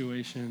that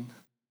situation.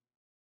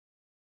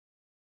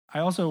 I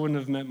also wouldn't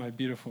have met my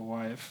beautiful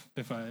wife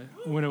if I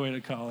went away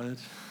to college.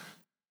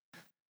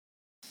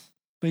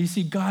 But you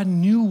see, God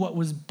knew what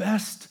was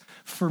best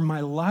for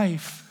my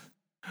life.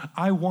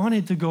 I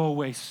wanted to go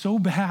away so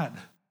bad,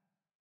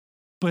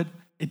 but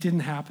it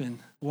didn't happen.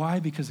 Why?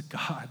 Because of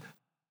God.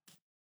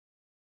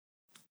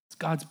 It's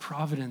God's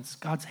providence,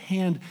 God's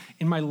hand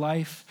in my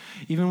life,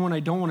 even when I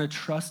don't want to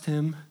trust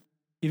him,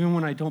 even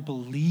when I don't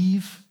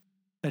believe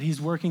that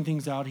he's working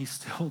things out, he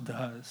still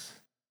does.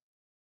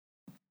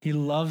 He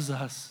loves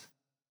us,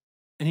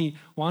 and he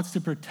wants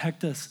to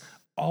protect us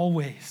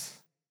always.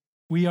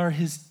 We are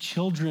his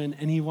children,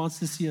 and he wants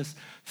to see us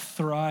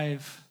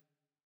thrive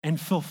and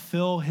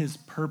fulfill his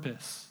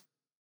purpose.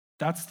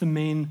 That's the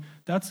main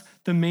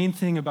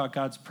thing about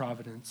God's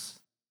providence.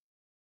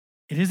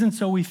 It isn't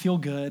so we feel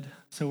good,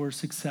 so we're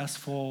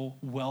successful,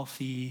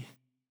 wealthy.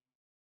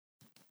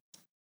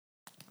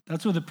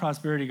 That's what the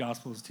prosperity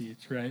gospels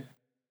teach, right?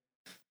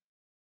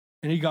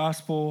 Any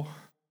gospel,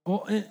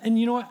 well, and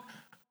you know what?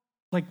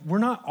 Like, we're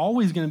not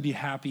always going to be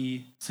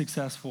happy,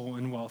 successful,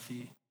 and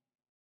wealthy.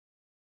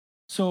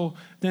 So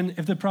then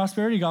if the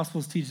prosperity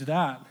gospels teach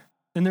that,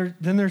 then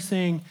they're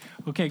saying,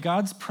 okay,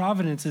 God's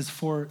providence is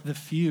for the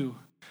few.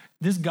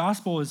 This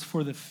gospel is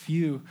for the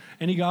few.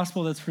 Any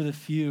gospel that's for the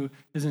few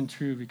isn't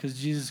true, because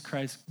Jesus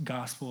Christ's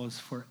gospel is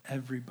for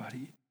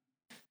everybody.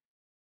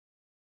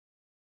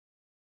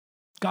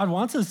 God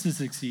wants us to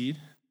succeed.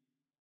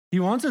 He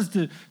wants us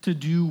to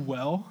do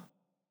well.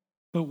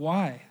 But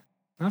why?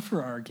 Not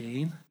for our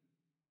gain,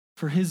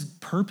 for his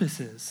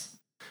purposes,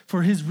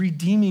 for his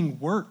redeeming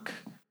work.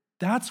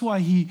 That's why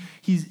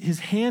his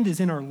hand is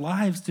in our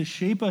lives to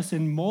shape us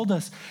and mold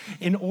us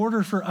in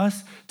order for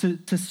us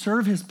to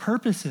serve his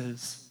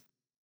purposes.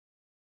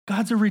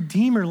 God's a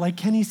redeemer, like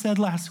Kenny said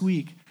last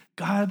week.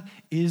 God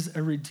is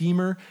a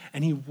redeemer,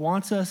 and he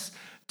wants us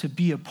to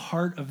be a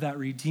part of that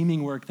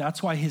redeeming work.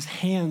 That's why his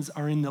hands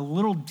are in the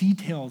little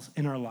details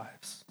in our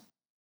lives.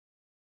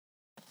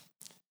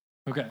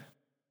 Okay.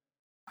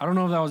 I don't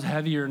know if that was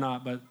heavy or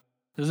not, but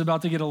this is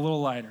about to get a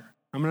little lighter.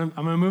 I'm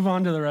gonna move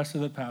on to the rest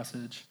of the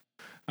passage.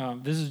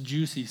 This is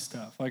juicy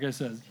stuff. Like I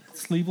said,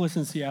 Sleepless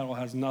in Seattle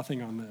has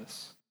nothing on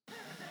this.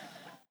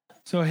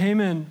 So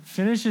Haman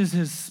finishes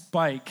his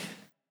spike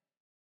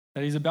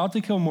that he's about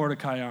to kill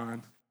Mordecai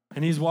on,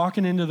 and he's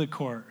walking into the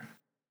court,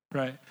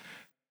 right?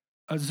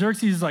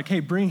 Xerxes is like, hey,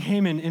 bring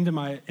Haman into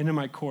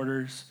my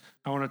quarters.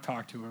 I want to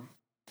talk to him.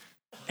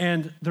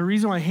 And the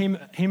reason why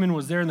Haman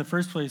was there in the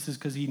first place is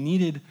because he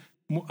needed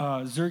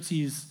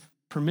Xerxes'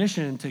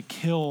 permission to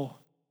kill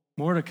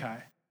Mordecai.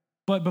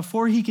 But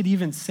before he could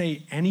even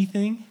say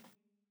anything,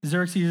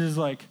 Xerxes is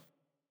like,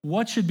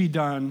 what should be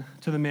done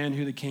to the man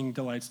who the king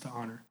delights to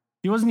honor?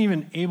 He wasn't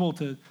even able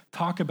to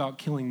talk about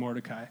killing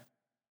Mordecai.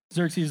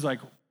 Xerxes is like,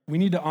 we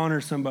need to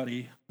honor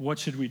somebody. What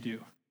should we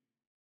do?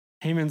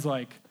 Haman's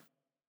like,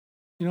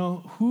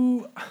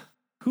 who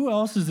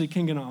else is the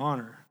king going to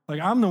honor? Like,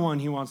 I'm the one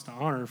he wants to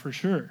honor for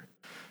sure.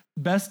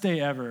 Best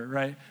day ever,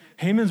 right?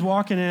 Haman's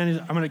walking in.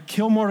 I'm going to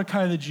kill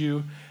Mordecai the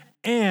Jew,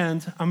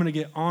 and I'm going to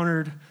get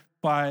honored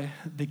by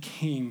the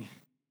king.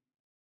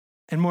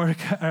 And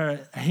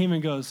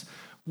Haman goes,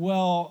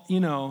 well,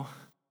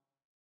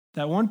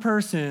 that one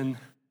person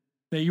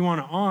that you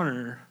want to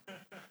honor,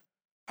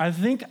 I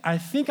think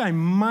I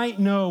might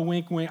know,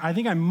 wink, wink, I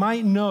think I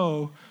might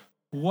know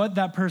what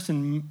that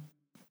person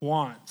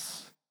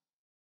wants.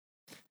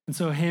 And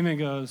so Haman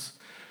goes,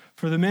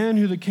 for the man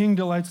who the king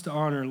delights to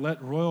honor,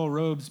 let royal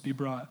robes be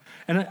brought.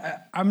 And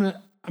I'm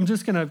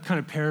just going to kind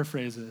of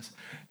paraphrase this.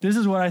 This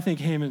is what I think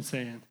Haman's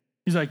saying.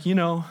 He's like,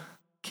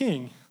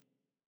 king,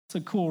 it's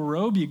a cool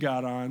robe you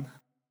got on.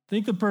 I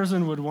think the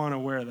person would want to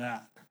wear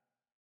that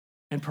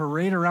and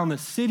parade around the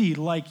city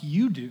like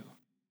you do.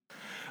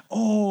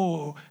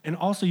 Oh, and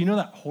also,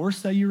 that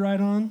horse that you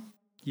ride on?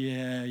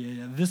 Yeah.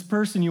 This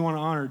person you want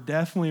to honor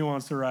definitely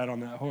wants to ride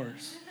on that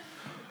horse.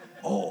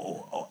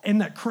 Oh,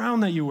 and that crown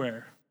that you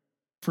wear,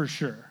 for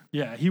sure.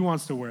 Yeah, he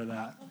wants to wear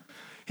that.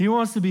 He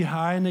wants to be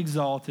high and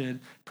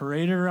exalted,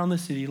 paraded around the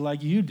city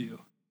like you do.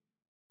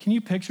 Can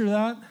you picture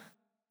that?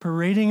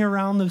 Parading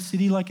around the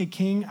city like a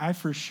king? I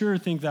for sure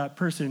think that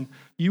person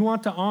you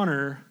want to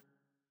honor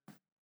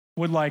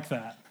would like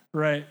that,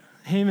 right?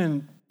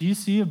 Haman, do you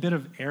see a bit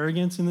of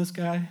arrogance in this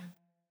guy?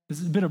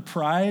 There's a bit of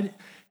pride.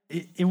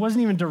 It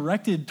wasn't even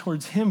directed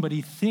towards him, but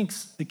he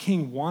thinks the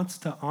king wants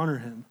to honor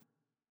him.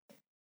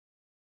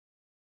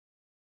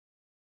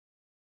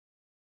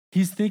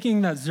 He's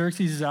thinking that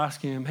Xerxes is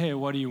asking him, hey,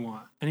 what do you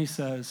want? And he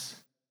says,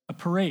 a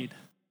parade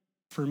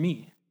for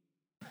me,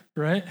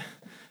 right?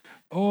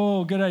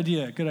 Oh, good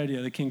idea,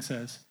 the king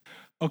says.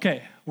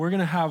 Okay, we're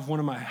going to have one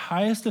of my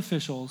highest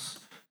officials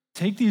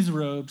take these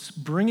robes,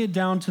 bring it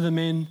down to the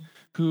men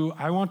who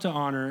I want to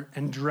honor,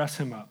 and dress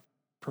him up.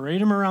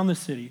 Parade him around the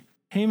city.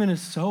 Haman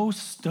is so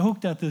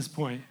stoked at this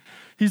point.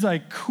 He's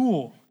like,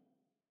 cool,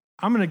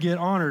 I'm going to get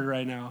honored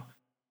right now.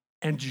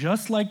 And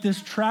just like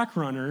this track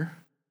runner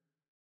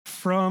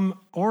from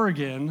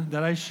Oregon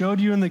that I showed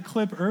you in the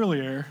clip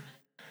earlier,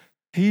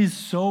 he's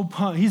so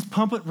pumped. He's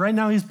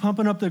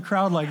pumping up the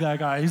crowd like that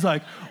guy. He's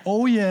like,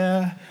 oh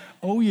yeah.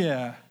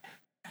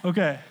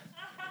 Okay.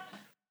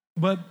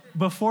 But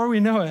before we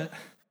know it,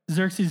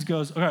 Xerxes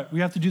goes, okay, we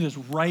have to do this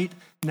right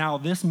now,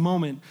 this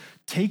moment.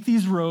 Take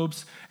these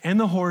robes and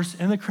the horse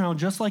and the crown,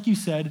 just like you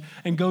said,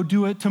 and go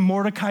do it to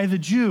Mordecai the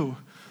Jew.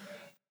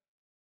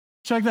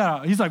 Check that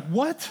out. He's like,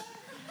 what?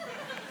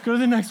 Go to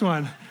the next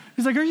one.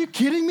 He's like, are you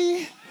kidding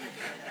me?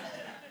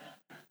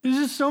 There's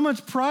just so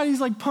much pride.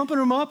 He's like pumping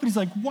him up. And he's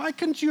like, why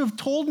couldn't you have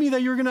told me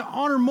that you were going to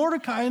honor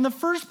Mordecai in the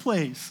first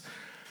place?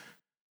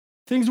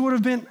 Things would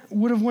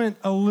have went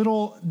a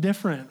little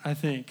different, I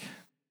think.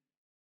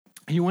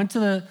 He went to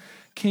the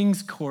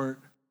king's court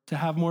to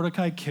have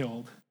Mordecai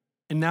killed.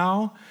 And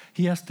now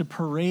he has to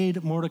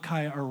parade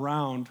Mordecai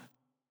around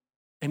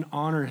and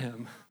honor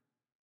him.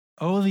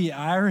 Oh, the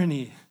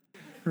irony,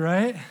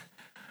 right?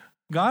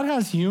 God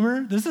has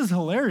humor. This is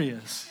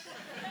hilarious.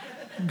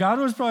 God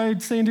was probably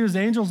saying to his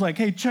angels, like,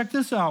 hey, check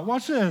this out.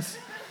 Watch this.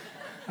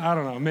 I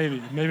don't know.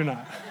 Maybe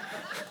not.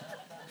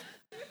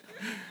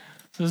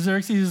 So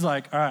Xerxes is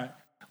like, all right,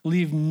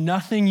 leave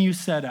nothing you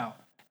said out.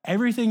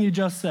 Everything you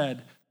just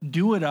said,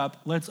 do it up.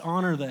 Let's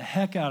honor the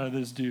heck out of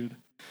this dude.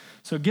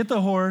 So get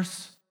the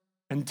horse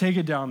and take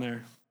it down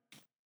there.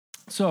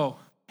 So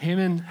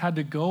Haman had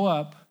to go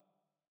up,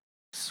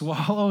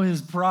 swallow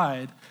his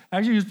pride.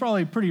 Actually, he was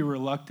probably pretty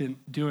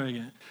reluctant doing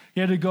it. He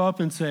had to go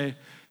up and say,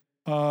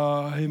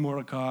 hey,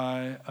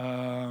 Mordecai,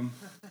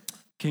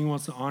 king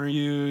wants to honor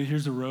you.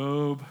 Here's a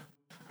robe.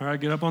 All right,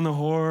 get up on the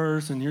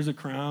horse, and here's a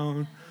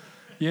crown.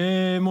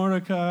 Yay,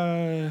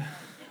 Mordecai.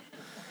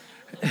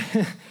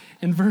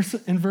 In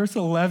verse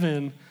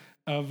 11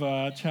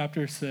 of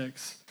chapter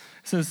 6,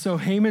 it says, so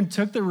Haman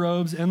took the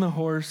robes and the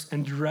horse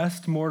and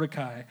dressed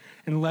Mordecai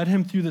and led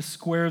him through the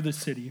square of the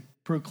city,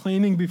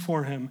 proclaiming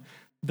before him,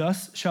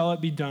 thus shall it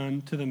be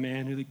done to the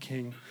man who the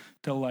king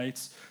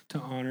delights to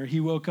honor. He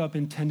woke up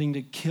intending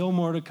to kill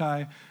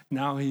Mordecai.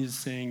 Now he's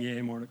saying,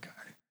 yay, Mordecai.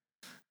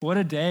 What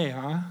a day,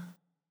 huh?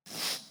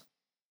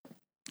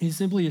 He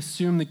simply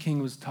assumed the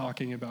king was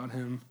talking about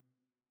him,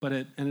 but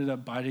it ended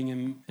up biting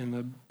him in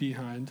the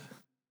behind.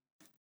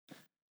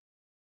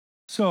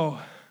 So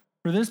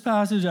for this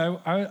passage,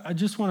 I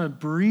just want to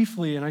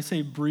briefly, and I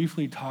say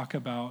briefly, talk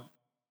about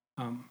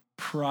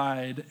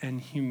pride and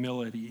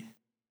humility.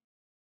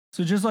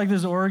 So just like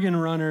this Oregon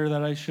runner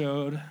that I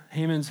showed,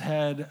 Haman's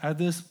head at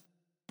this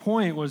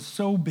point was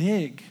so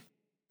big,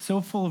 so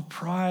full of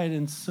pride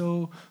and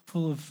so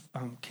full of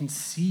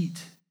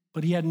conceit,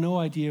 but he had no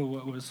idea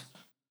what was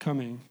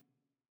coming.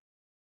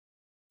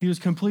 He was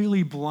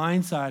completely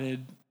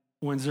blindsided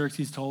when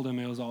Xerxes told him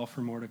it was all for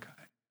Mordecai.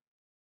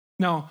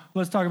 Now,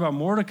 let's talk about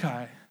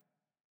Mordecai.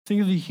 Think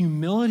of the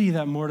humility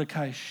that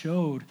Mordecai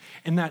showed,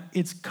 and that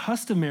it's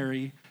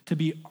customary to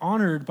be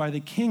honored by the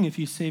king if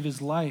you save his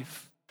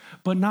life.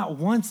 But not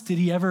once did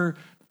he ever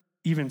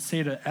even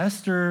say to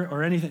Esther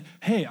or anything,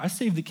 hey, I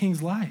saved the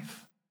king's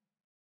life.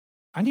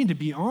 I need to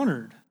be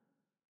honored.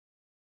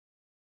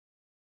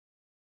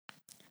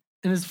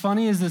 And as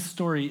funny as this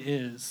story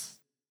is,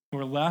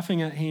 we're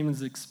laughing at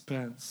Haman's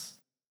expense.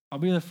 I'll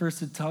be the first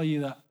to tell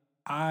you that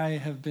I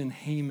have been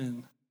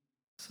Haman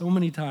so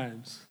many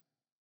times.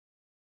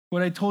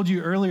 What I told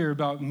you earlier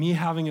about me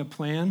having a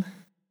plan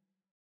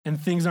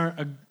and things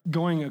aren't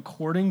going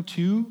according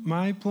to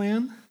my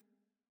plan,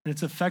 and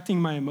it's affecting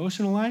my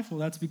emotional life, well,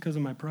 that's because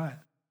of my pride.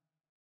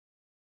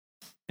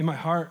 In my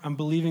heart, I'm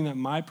believing that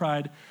my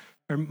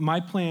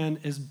plan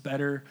is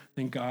better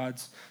than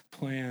God's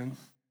plan.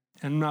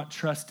 And I'm not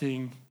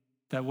trusting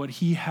that what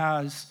he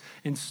has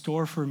in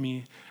store for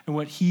me and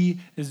what he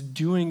is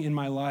doing in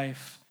my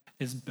life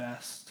is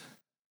best.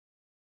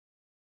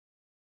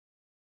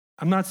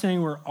 I'm not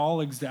saying we're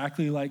all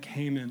exactly like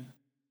Haman,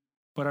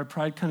 but our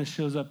pride kind of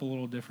shows up a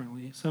little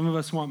differently. Some of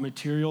us want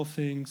material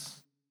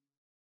things,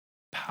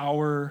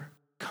 power,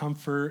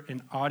 comfort,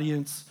 an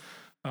audience,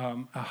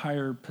 a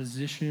higher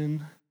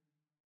position.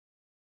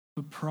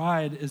 But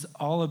pride is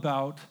all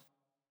about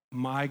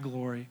my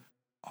glory,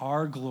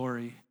 our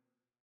glory.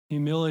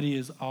 Humility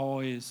is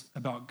always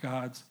about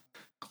God's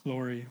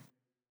glory.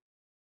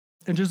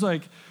 And just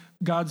like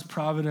God's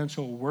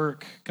providential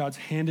work, God's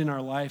hand in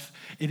our life,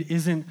 it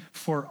isn't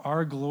for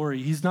our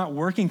glory. He's not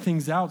working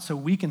things out so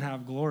we can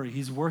have glory.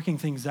 He's working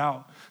things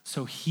out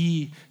so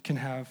he can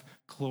have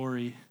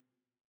glory.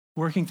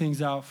 Working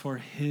things out for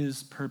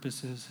his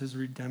purposes, his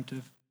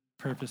redemptive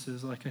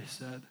purposes, like I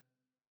said.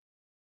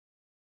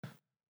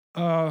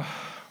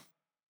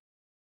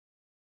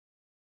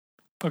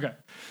 Okay.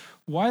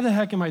 Why the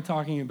heck am I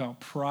talking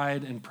about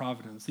pride and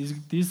providence?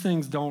 These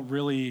things don't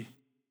really,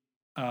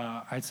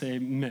 I'd say,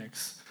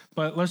 mix.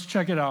 But let's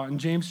check it out. In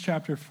James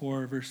chapter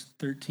 4, verse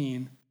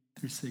 13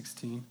 through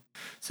 16, it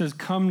says,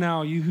 "Come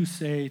now, you who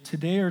say,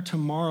 today or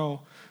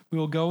tomorrow we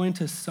will go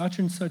into such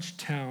and such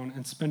town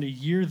and spend a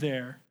year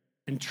there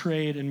and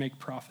trade and make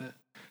profit.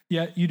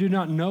 Yet you do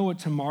not know what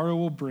tomorrow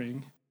will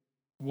bring.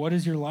 What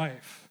is your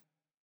life?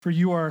 For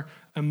you are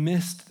a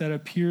mist that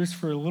appears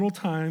for a little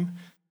time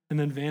and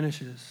then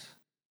vanishes.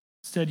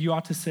 Instead, you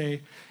ought to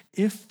say,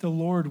 if the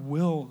Lord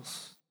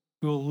wills,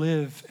 we will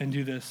live and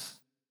do this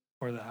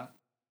or that.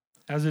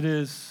 As it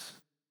is,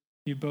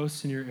 you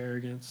boast in your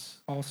arrogance.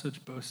 All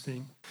such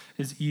boasting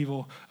is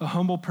evil. A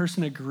humble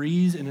person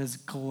agrees and is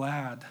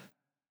glad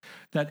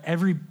that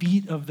every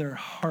beat of their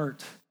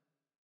heart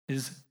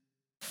is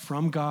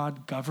from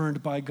God,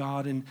 governed by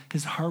God, and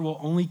his heart will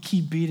only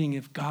keep beating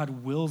if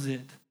God wills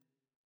it.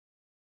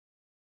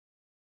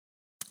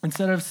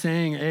 Instead of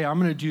saying, hey, I'm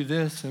going to do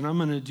this and I'm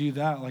going to do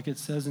that, like it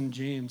says in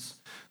James,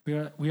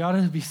 we ought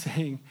to be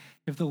saying,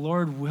 if the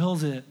Lord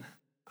wills it,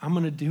 I'm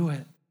going to do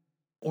it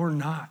or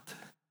not,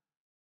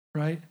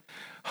 right?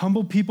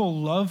 Humble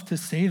people love to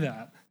say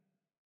that.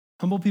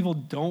 Humble people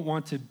don't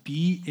want to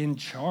be in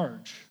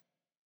charge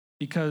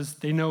because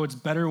they know it's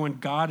better when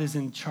God is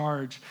in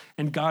charge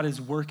and God is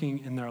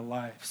working in their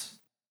lives.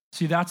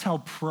 See, that's how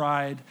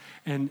pride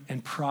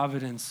and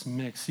providence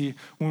mix. See,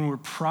 when we're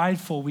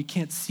prideful, we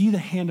can't see the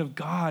hand of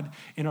God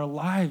in our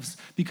lives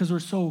because we're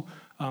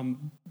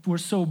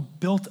so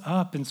built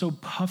up and so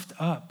puffed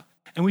up.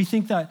 And we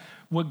think that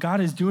what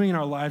God is doing in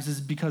our lives is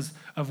because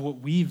of what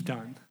we've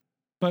done.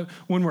 But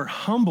when we're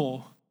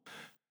humble,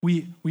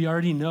 we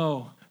already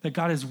know that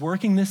God is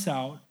working this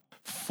out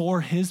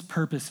for his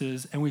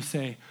purposes, and we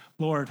say,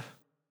 Lord,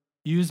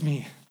 use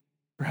me,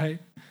 right?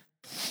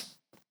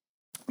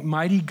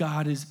 Mighty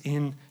God is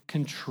in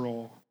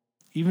control.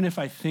 Even if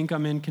I think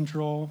I'm in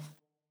control,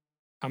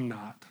 I'm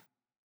not.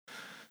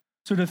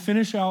 So to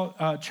finish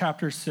out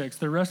chapter 6,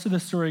 the rest of the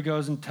story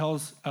goes and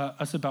tells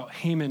us about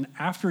Haman.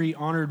 After he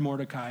honored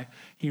Mordecai,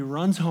 he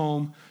runs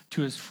home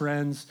to his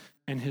friends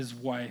and his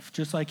wife,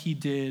 just like he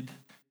did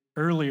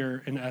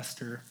earlier in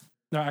Esther.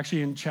 No,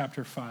 actually in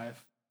chapter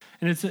 5.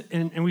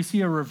 And we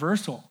see a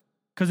reversal.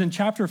 Because in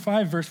chapter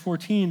 5, verse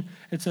 14,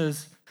 it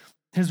says,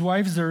 his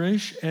wife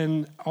Zeresh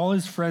and all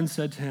his friends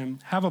said to him,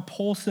 have a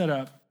pole set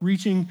up,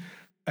 reaching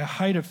a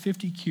height of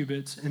 50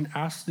 cubits, and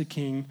ask the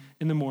king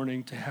in the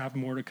morning to have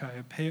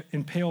Mordecai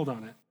impaled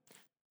on it.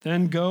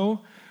 Then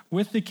go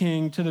with the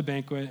king to the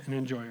banquet and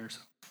enjoy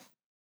yourself.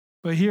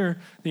 But here,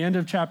 the end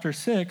of chapter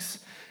 6,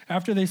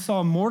 after they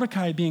saw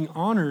Mordecai being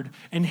honored,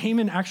 and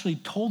Haman actually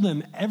told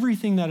them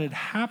everything that had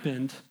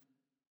happened,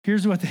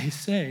 here's what they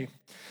say.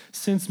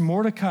 Since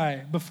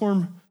Mordecai,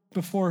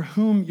 before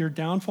whom your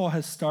downfall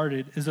has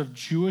started, is of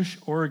Jewish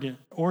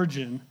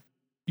origin,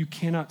 you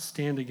cannot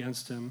stand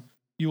against him.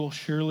 You will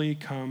surely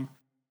come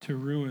to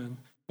ruin.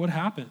 What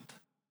happened?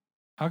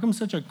 How come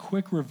such a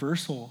quick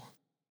reversal?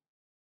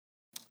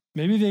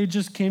 Maybe they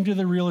just came to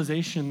the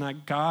realization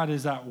that God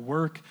is at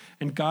work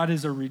and God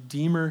is a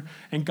redeemer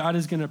and God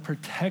is going to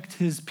protect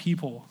his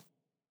people.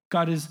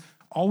 God is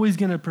always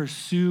going to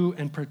pursue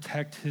and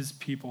protect his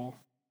people.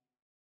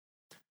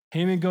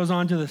 Haman goes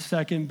on to the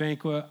second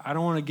banquet. I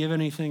don't want to give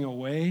anything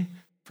away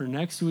for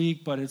next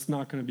week, but it's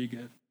not going to be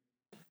good.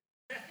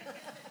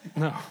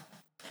 No,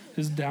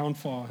 his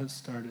downfall has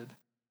started.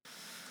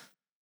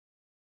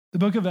 The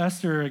book of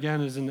Esther,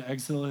 again, is an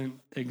excellent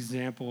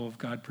example of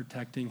God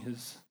protecting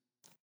his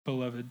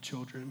beloved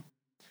children.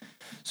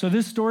 So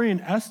this story in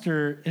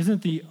Esther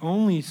isn't the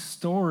only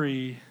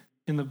story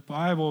in the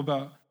Bible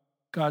about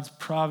God's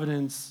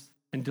providence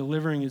and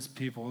delivering his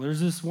people.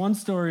 There's this one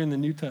story in the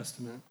New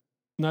Testament.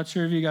 I'm not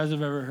sure if you guys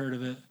have ever heard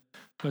of it,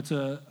 but it's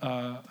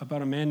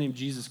about a man named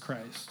Jesus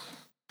Christ.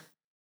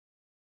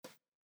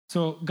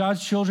 So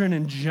God's children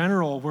in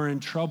general were in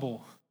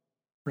trouble,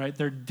 right?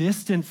 They're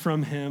distant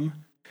from him.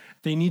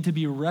 They need to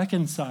be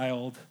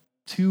reconciled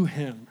to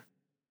him.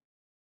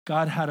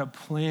 God had a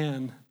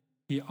plan.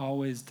 He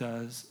always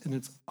does, and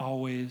it's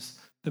always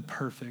the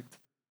perfect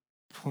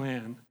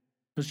plan.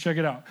 Let's check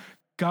it out.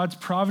 God's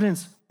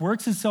providence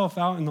works itself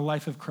out in the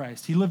life of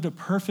Christ. He lived a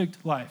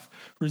perfect life,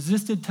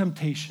 resisted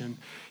temptation.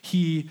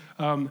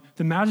 The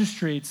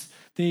magistrates,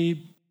 they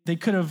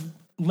could have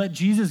let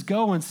Jesus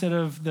go instead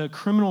of the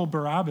criminal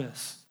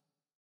Barabbas,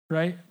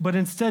 right? But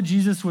instead,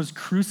 Jesus was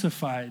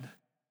crucified.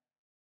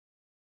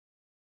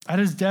 At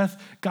his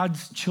death,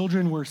 God's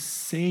children were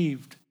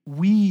saved.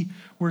 We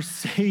were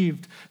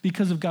saved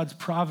because of God's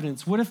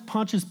providence. What if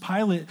Pontius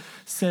Pilate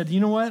said, you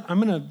know what,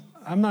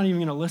 I'm not even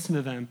gonna listen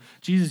to them.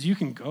 Jesus, you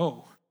can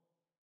go.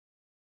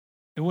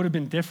 It would have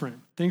been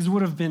different. Things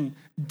would have been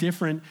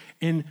different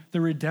in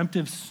the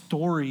redemptive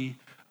story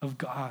of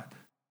God.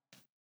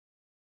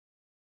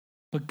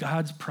 But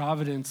God's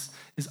providence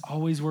is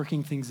always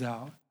working things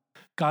out.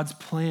 God's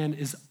plan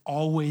is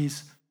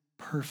always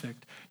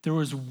perfect. There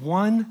was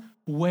one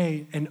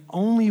way and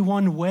only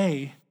one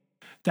way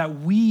that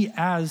we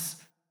as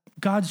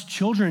God's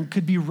children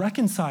could be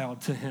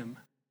reconciled to him.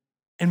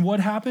 And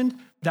what happened?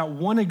 That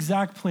one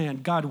exact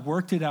plan, God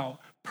worked it out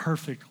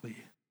perfectly.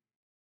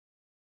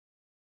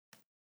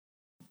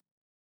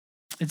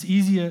 It's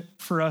easier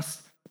for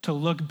us to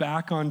look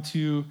back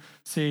onto,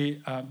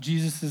 say,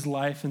 Jesus'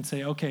 life and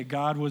say, okay,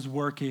 God was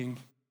working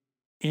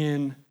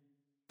in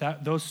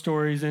those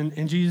stories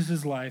in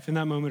Jesus' life in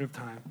that moment of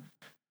time.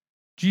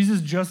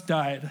 Jesus just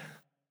died.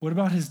 What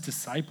about his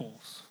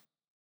disciples?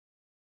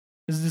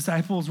 His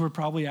disciples were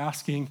probably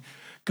asking,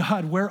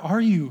 God, where are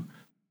you?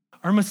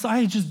 Our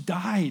Messiah just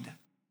died.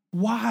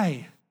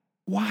 Why?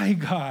 Why,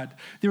 God?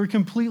 They were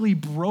completely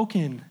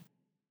broken.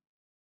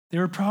 They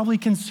were probably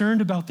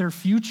concerned about their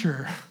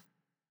future.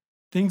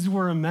 Things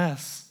were a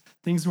mess.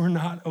 Things were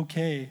not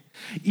okay.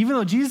 Even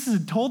though Jesus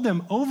had told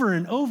them over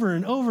and over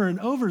and over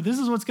and over, this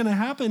is what's going to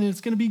happen and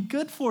it's going to be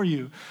good for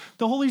you.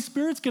 The Holy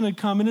Spirit's going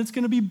to come and it's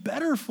going to be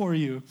better for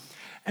you.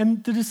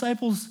 And the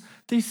disciples,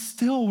 they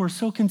still were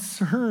so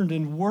concerned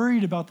and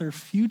worried about their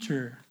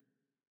future.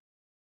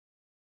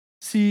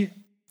 See,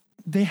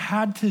 they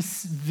had to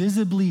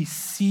visibly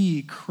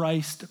see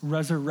Christ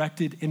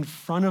resurrected in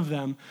front of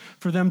them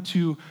for them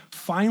to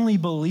finally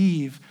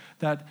believe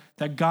that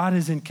God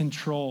is in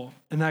control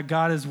and that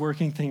God is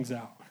working things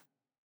out.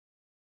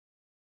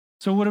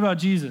 So what about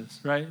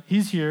Jesus, right?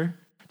 He's here.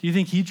 Do you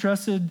think he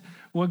trusted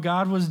what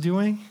God was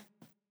doing?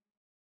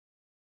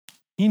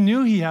 He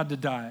knew he had to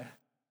die.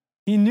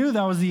 He knew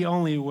that was the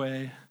only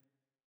way.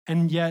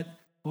 And yet,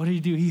 what did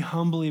he do? He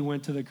humbly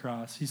went to the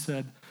cross. He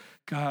said,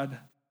 God,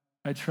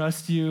 I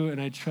trust you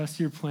and I trust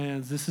your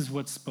plans. This is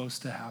what's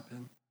supposed to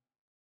happen.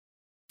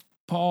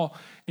 Paul,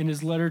 in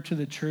his letter to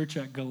the church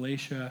at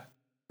Galatia,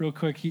 real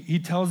quick, he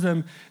tells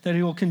them that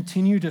he will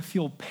continue to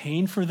feel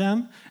pain for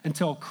them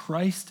until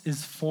Christ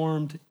is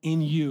formed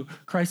in you.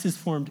 Christ is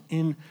formed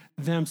in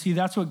them. See,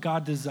 that's what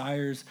God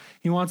desires.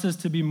 He wants us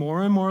to be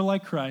more and more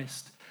like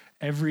Christ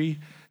every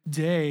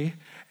day.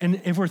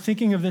 And if we're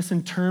thinking of this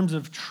in terms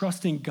of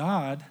trusting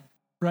God,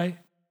 right?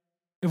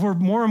 If we're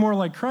more and more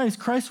like Christ,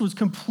 Christ was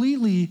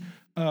completely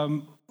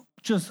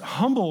just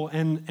humble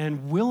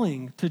and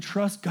willing to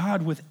trust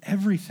God with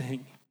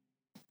everything.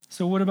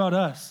 So what about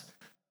us?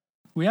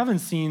 We haven't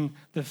seen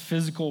the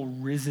physical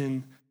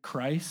risen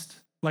Christ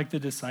like the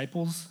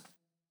disciples.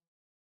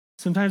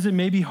 Sometimes it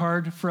may be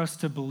hard for us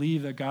to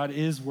believe that God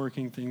is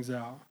working things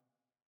out.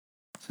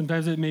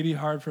 Sometimes it may be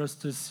hard for us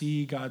to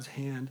see God's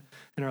hand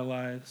in our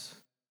lives.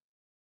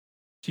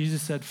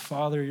 Jesus said,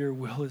 Father, your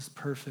will is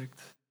perfect.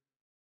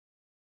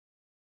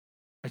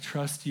 I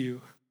trust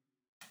you.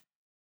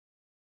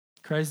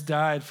 Christ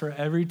died for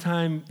every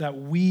time that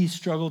we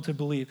struggle to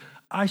believe.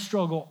 I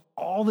struggle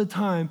all the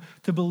time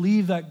to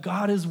believe that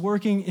God is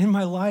working in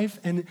my life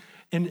and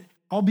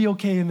I'll be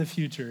okay in the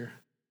future.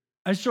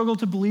 I struggle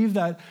to believe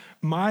that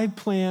my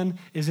plan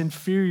is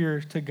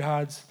inferior to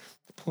God's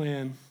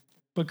plan.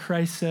 But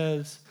Christ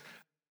says,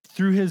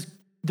 through his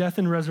death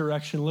and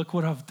resurrection, look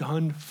what I've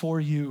done for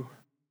you.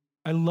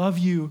 I love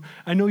you.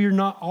 I know you're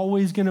not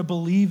always going to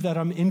believe that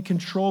I'm in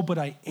control, but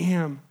I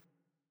am.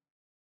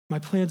 My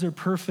plans are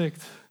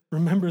perfect.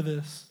 Remember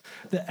this.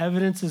 The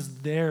evidence is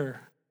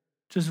there.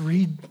 Just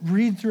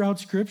read throughout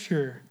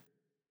Scripture.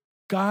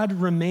 God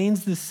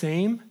remains the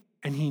same,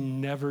 and he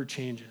never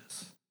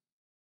changes.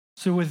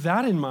 So with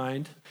that in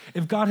mind,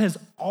 if God has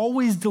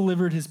always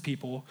delivered his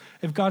people,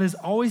 if God has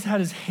always had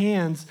his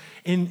hands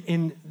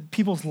in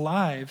people's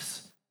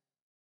lives,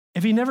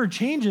 if he never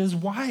changes,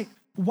 why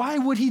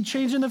would he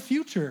change in the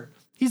future?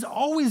 He's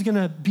always going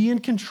to be in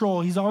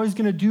control. He's always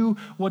going to do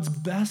what's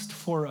best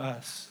for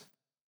us.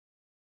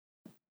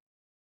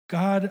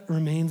 God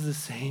remains the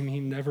same.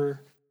 He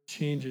never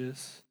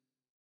changes.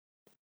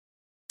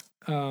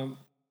 Real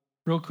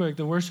quick,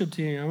 the worship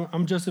team,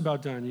 I'm just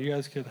about done. You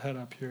guys could head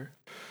up here.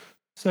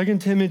 2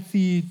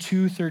 Timothy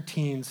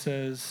 2:13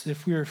 says,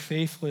 if we are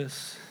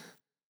faithless,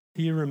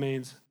 he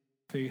remains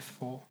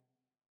faithful,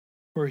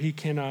 for he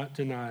cannot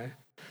deny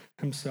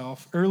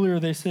himself. Earlier,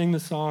 they sang the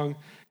song,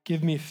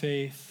 Give Me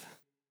Faith.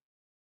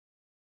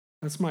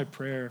 That's my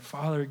prayer.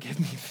 Father, give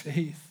me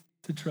faith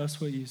to trust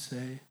what you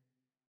say.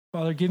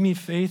 Father, give me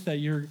faith that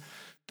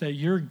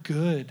you're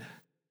good.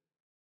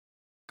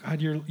 God,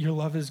 your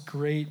love is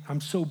great. I'm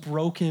so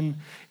broken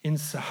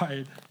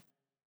inside.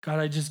 God,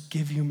 I just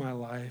give you my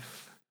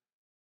life.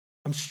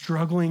 I'm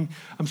struggling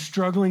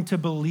to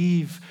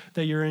believe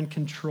that you're in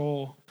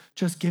control.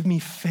 Just give me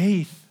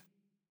faith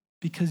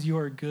because you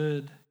are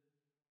good.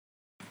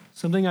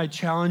 Something I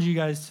challenge you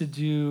guys to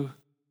do,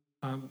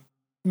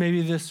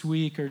 maybe this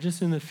week or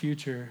just in the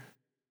future.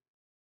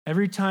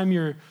 Every time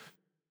you're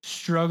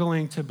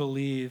struggling to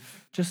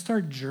believe, just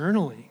start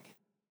journaling.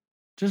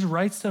 Just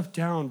write stuff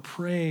down,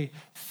 pray,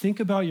 think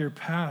about your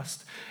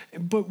past.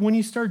 But when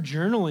you start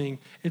journaling,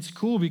 it's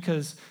cool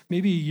because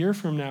maybe a year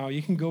from now,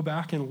 you can go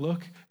back and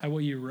look at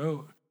what you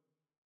wrote.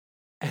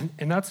 And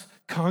that's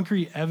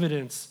concrete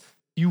evidence.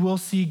 You will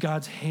see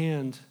God's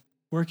hand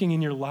working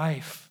in your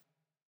life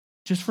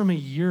just from a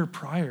year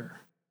prior.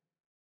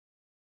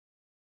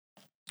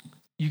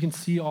 You can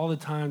see all the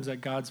times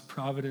that God's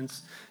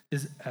providence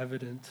is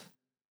evident.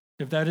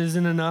 If that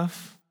isn't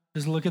enough,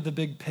 just look at the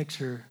big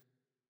picture.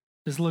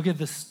 Just look at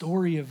the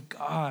story of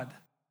God.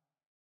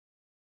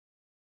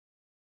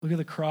 Look at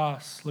the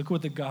cross. Look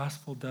what the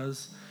gospel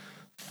does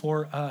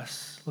for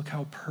us. Look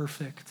how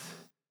perfect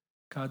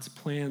God's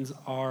plans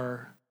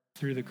are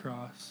through the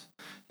cross.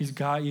 He's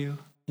got you.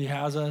 He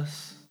has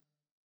us.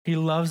 He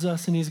loves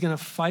us, and he's going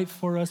to fight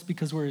for us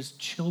because we're his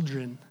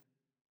children.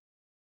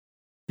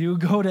 He will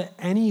go to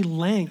any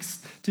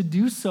lengths to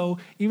do so,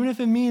 even if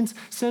it means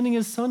sending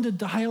his son to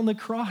die on the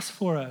cross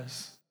for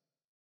us.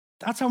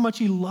 That's how much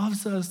he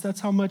loves us.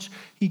 That's how much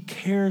he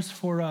cares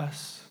for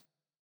us.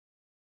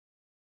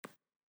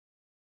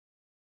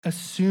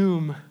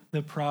 Assume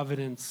the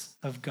providence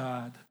of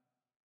God.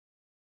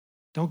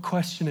 Don't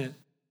question it.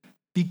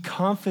 Be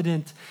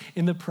confident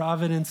in the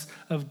providence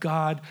of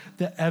God.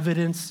 The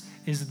evidence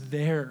is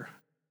there.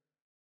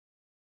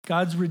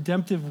 God's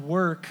redemptive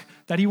work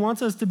that he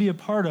wants us to be a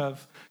part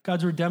of,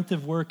 God's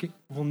redemptive work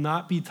will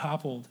not be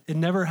toppled. It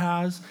never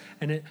has,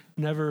 and it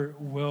never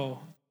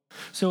will.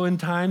 So in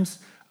times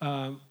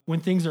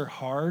when things are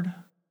hard,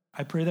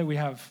 I pray that we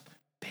have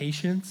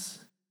patience.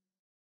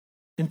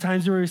 In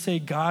times where we say,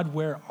 God,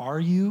 where are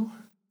you?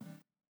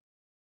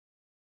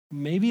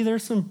 Maybe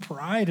there's some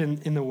pride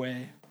in the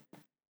way.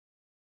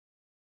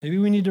 Maybe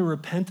we need to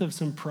repent of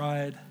some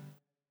pride.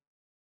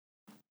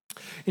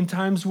 In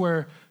times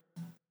where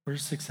we're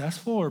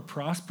successful or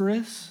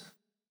prosperous,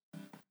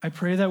 I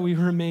pray that we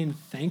remain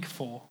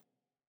thankful.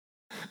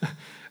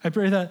 I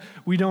pray that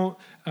we don't,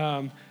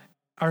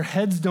 our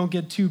heads don't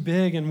get too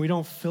big and we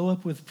don't fill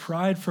up with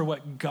pride for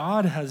what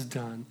God has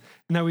done,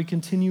 and that we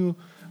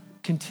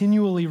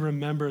continually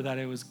remember that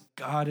it was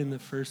God in the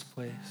first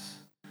place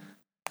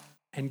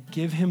and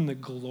give him the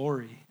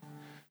glory.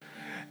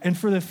 And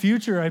for the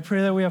future, I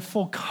pray that we have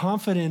full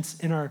confidence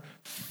in our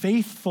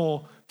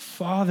faithful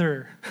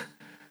Father,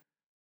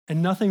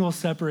 and nothing will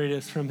separate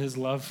us from his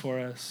love for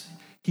us.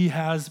 He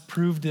has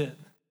proved it.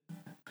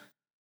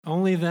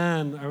 Only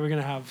then are we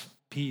going to have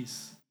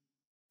peace.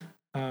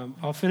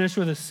 I'll finish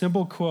with a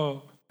simple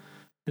quote.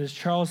 It is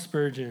Charles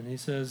Spurgeon. He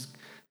says,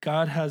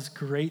 God has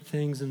great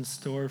things in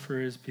store for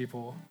his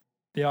people.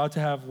 They ought to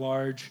have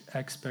large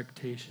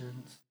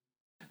expectations.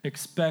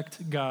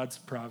 Expect God's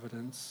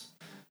providence.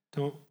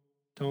 Don't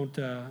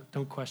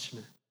question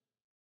it.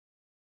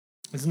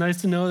 It's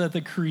nice to know that the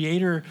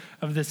creator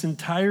of this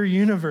entire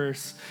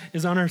universe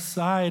is on our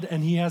side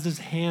and he has his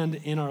hand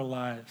in our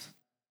lives.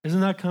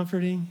 Isn't that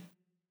comforting?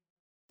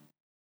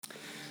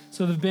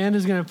 So the band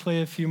is going to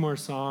play a few more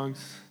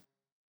songs.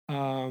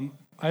 I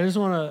just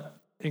want to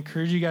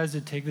encourage you guys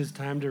to take this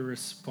time to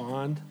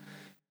respond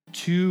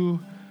to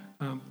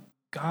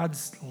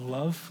God's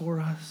love for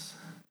us,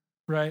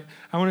 right?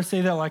 I want to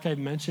say that, like I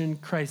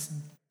mentioned, Christ's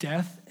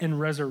death and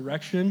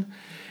resurrection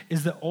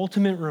is the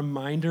ultimate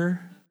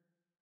reminder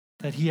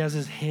that he has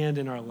his hand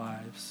in our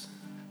lives.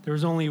 There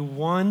was only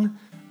one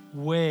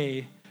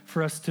way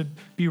for us to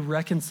be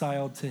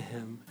reconciled to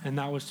him, and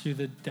that was through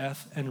the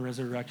death and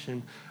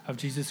resurrection of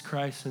Jesus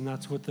Christ, and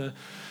that's what the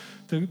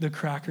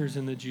crackers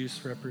and the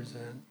juice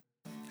represent.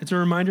 It's a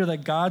reminder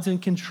that God's in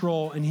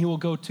control, and he will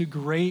go to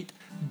great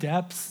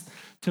depths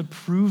to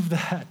prove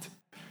that.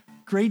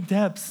 Great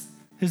depths.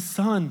 His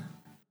son.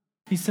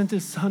 He sent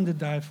his son to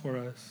die for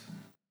us.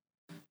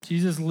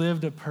 Jesus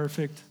lived a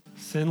perfect,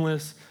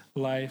 sinless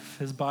life.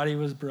 His body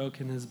was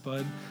broken. His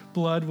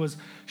blood was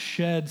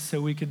shed so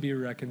we could be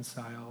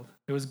reconciled.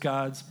 It was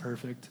God's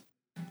perfect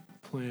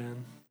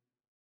plan.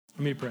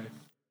 Let me pray.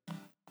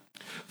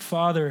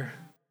 Father,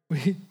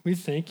 we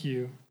thank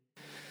you.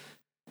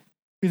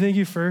 We thank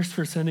you first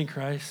for sending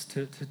Christ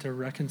to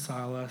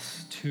reconcile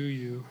us to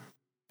you.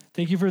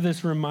 Thank you for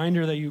this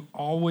reminder that you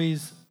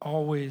always,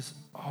 always,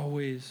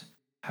 always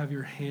have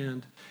your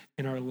hand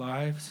in our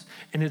lives,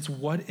 and it's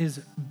what is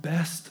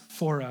best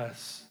for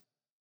us.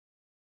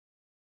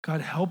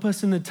 God, help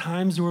us in the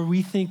times where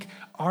we think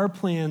our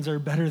plans are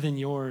better than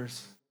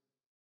yours.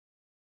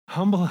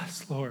 Humble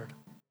us, Lord.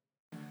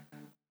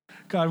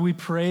 God, we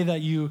pray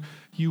that you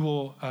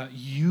will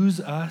use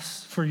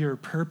us for your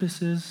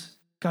purposes.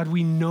 God,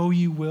 we know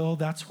you will.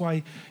 That's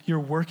why you're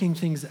working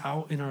things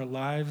out in our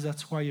lives.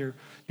 That's why your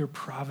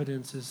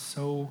providence is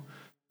so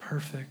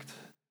perfect,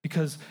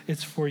 because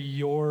it's for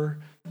your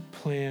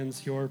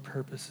plans, your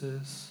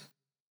purposes.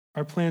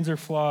 Our plans are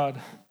flawed.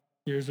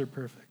 Yours are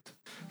perfect.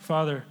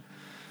 Father,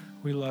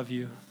 we love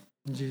you.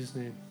 In Jesus'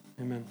 name,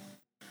 amen.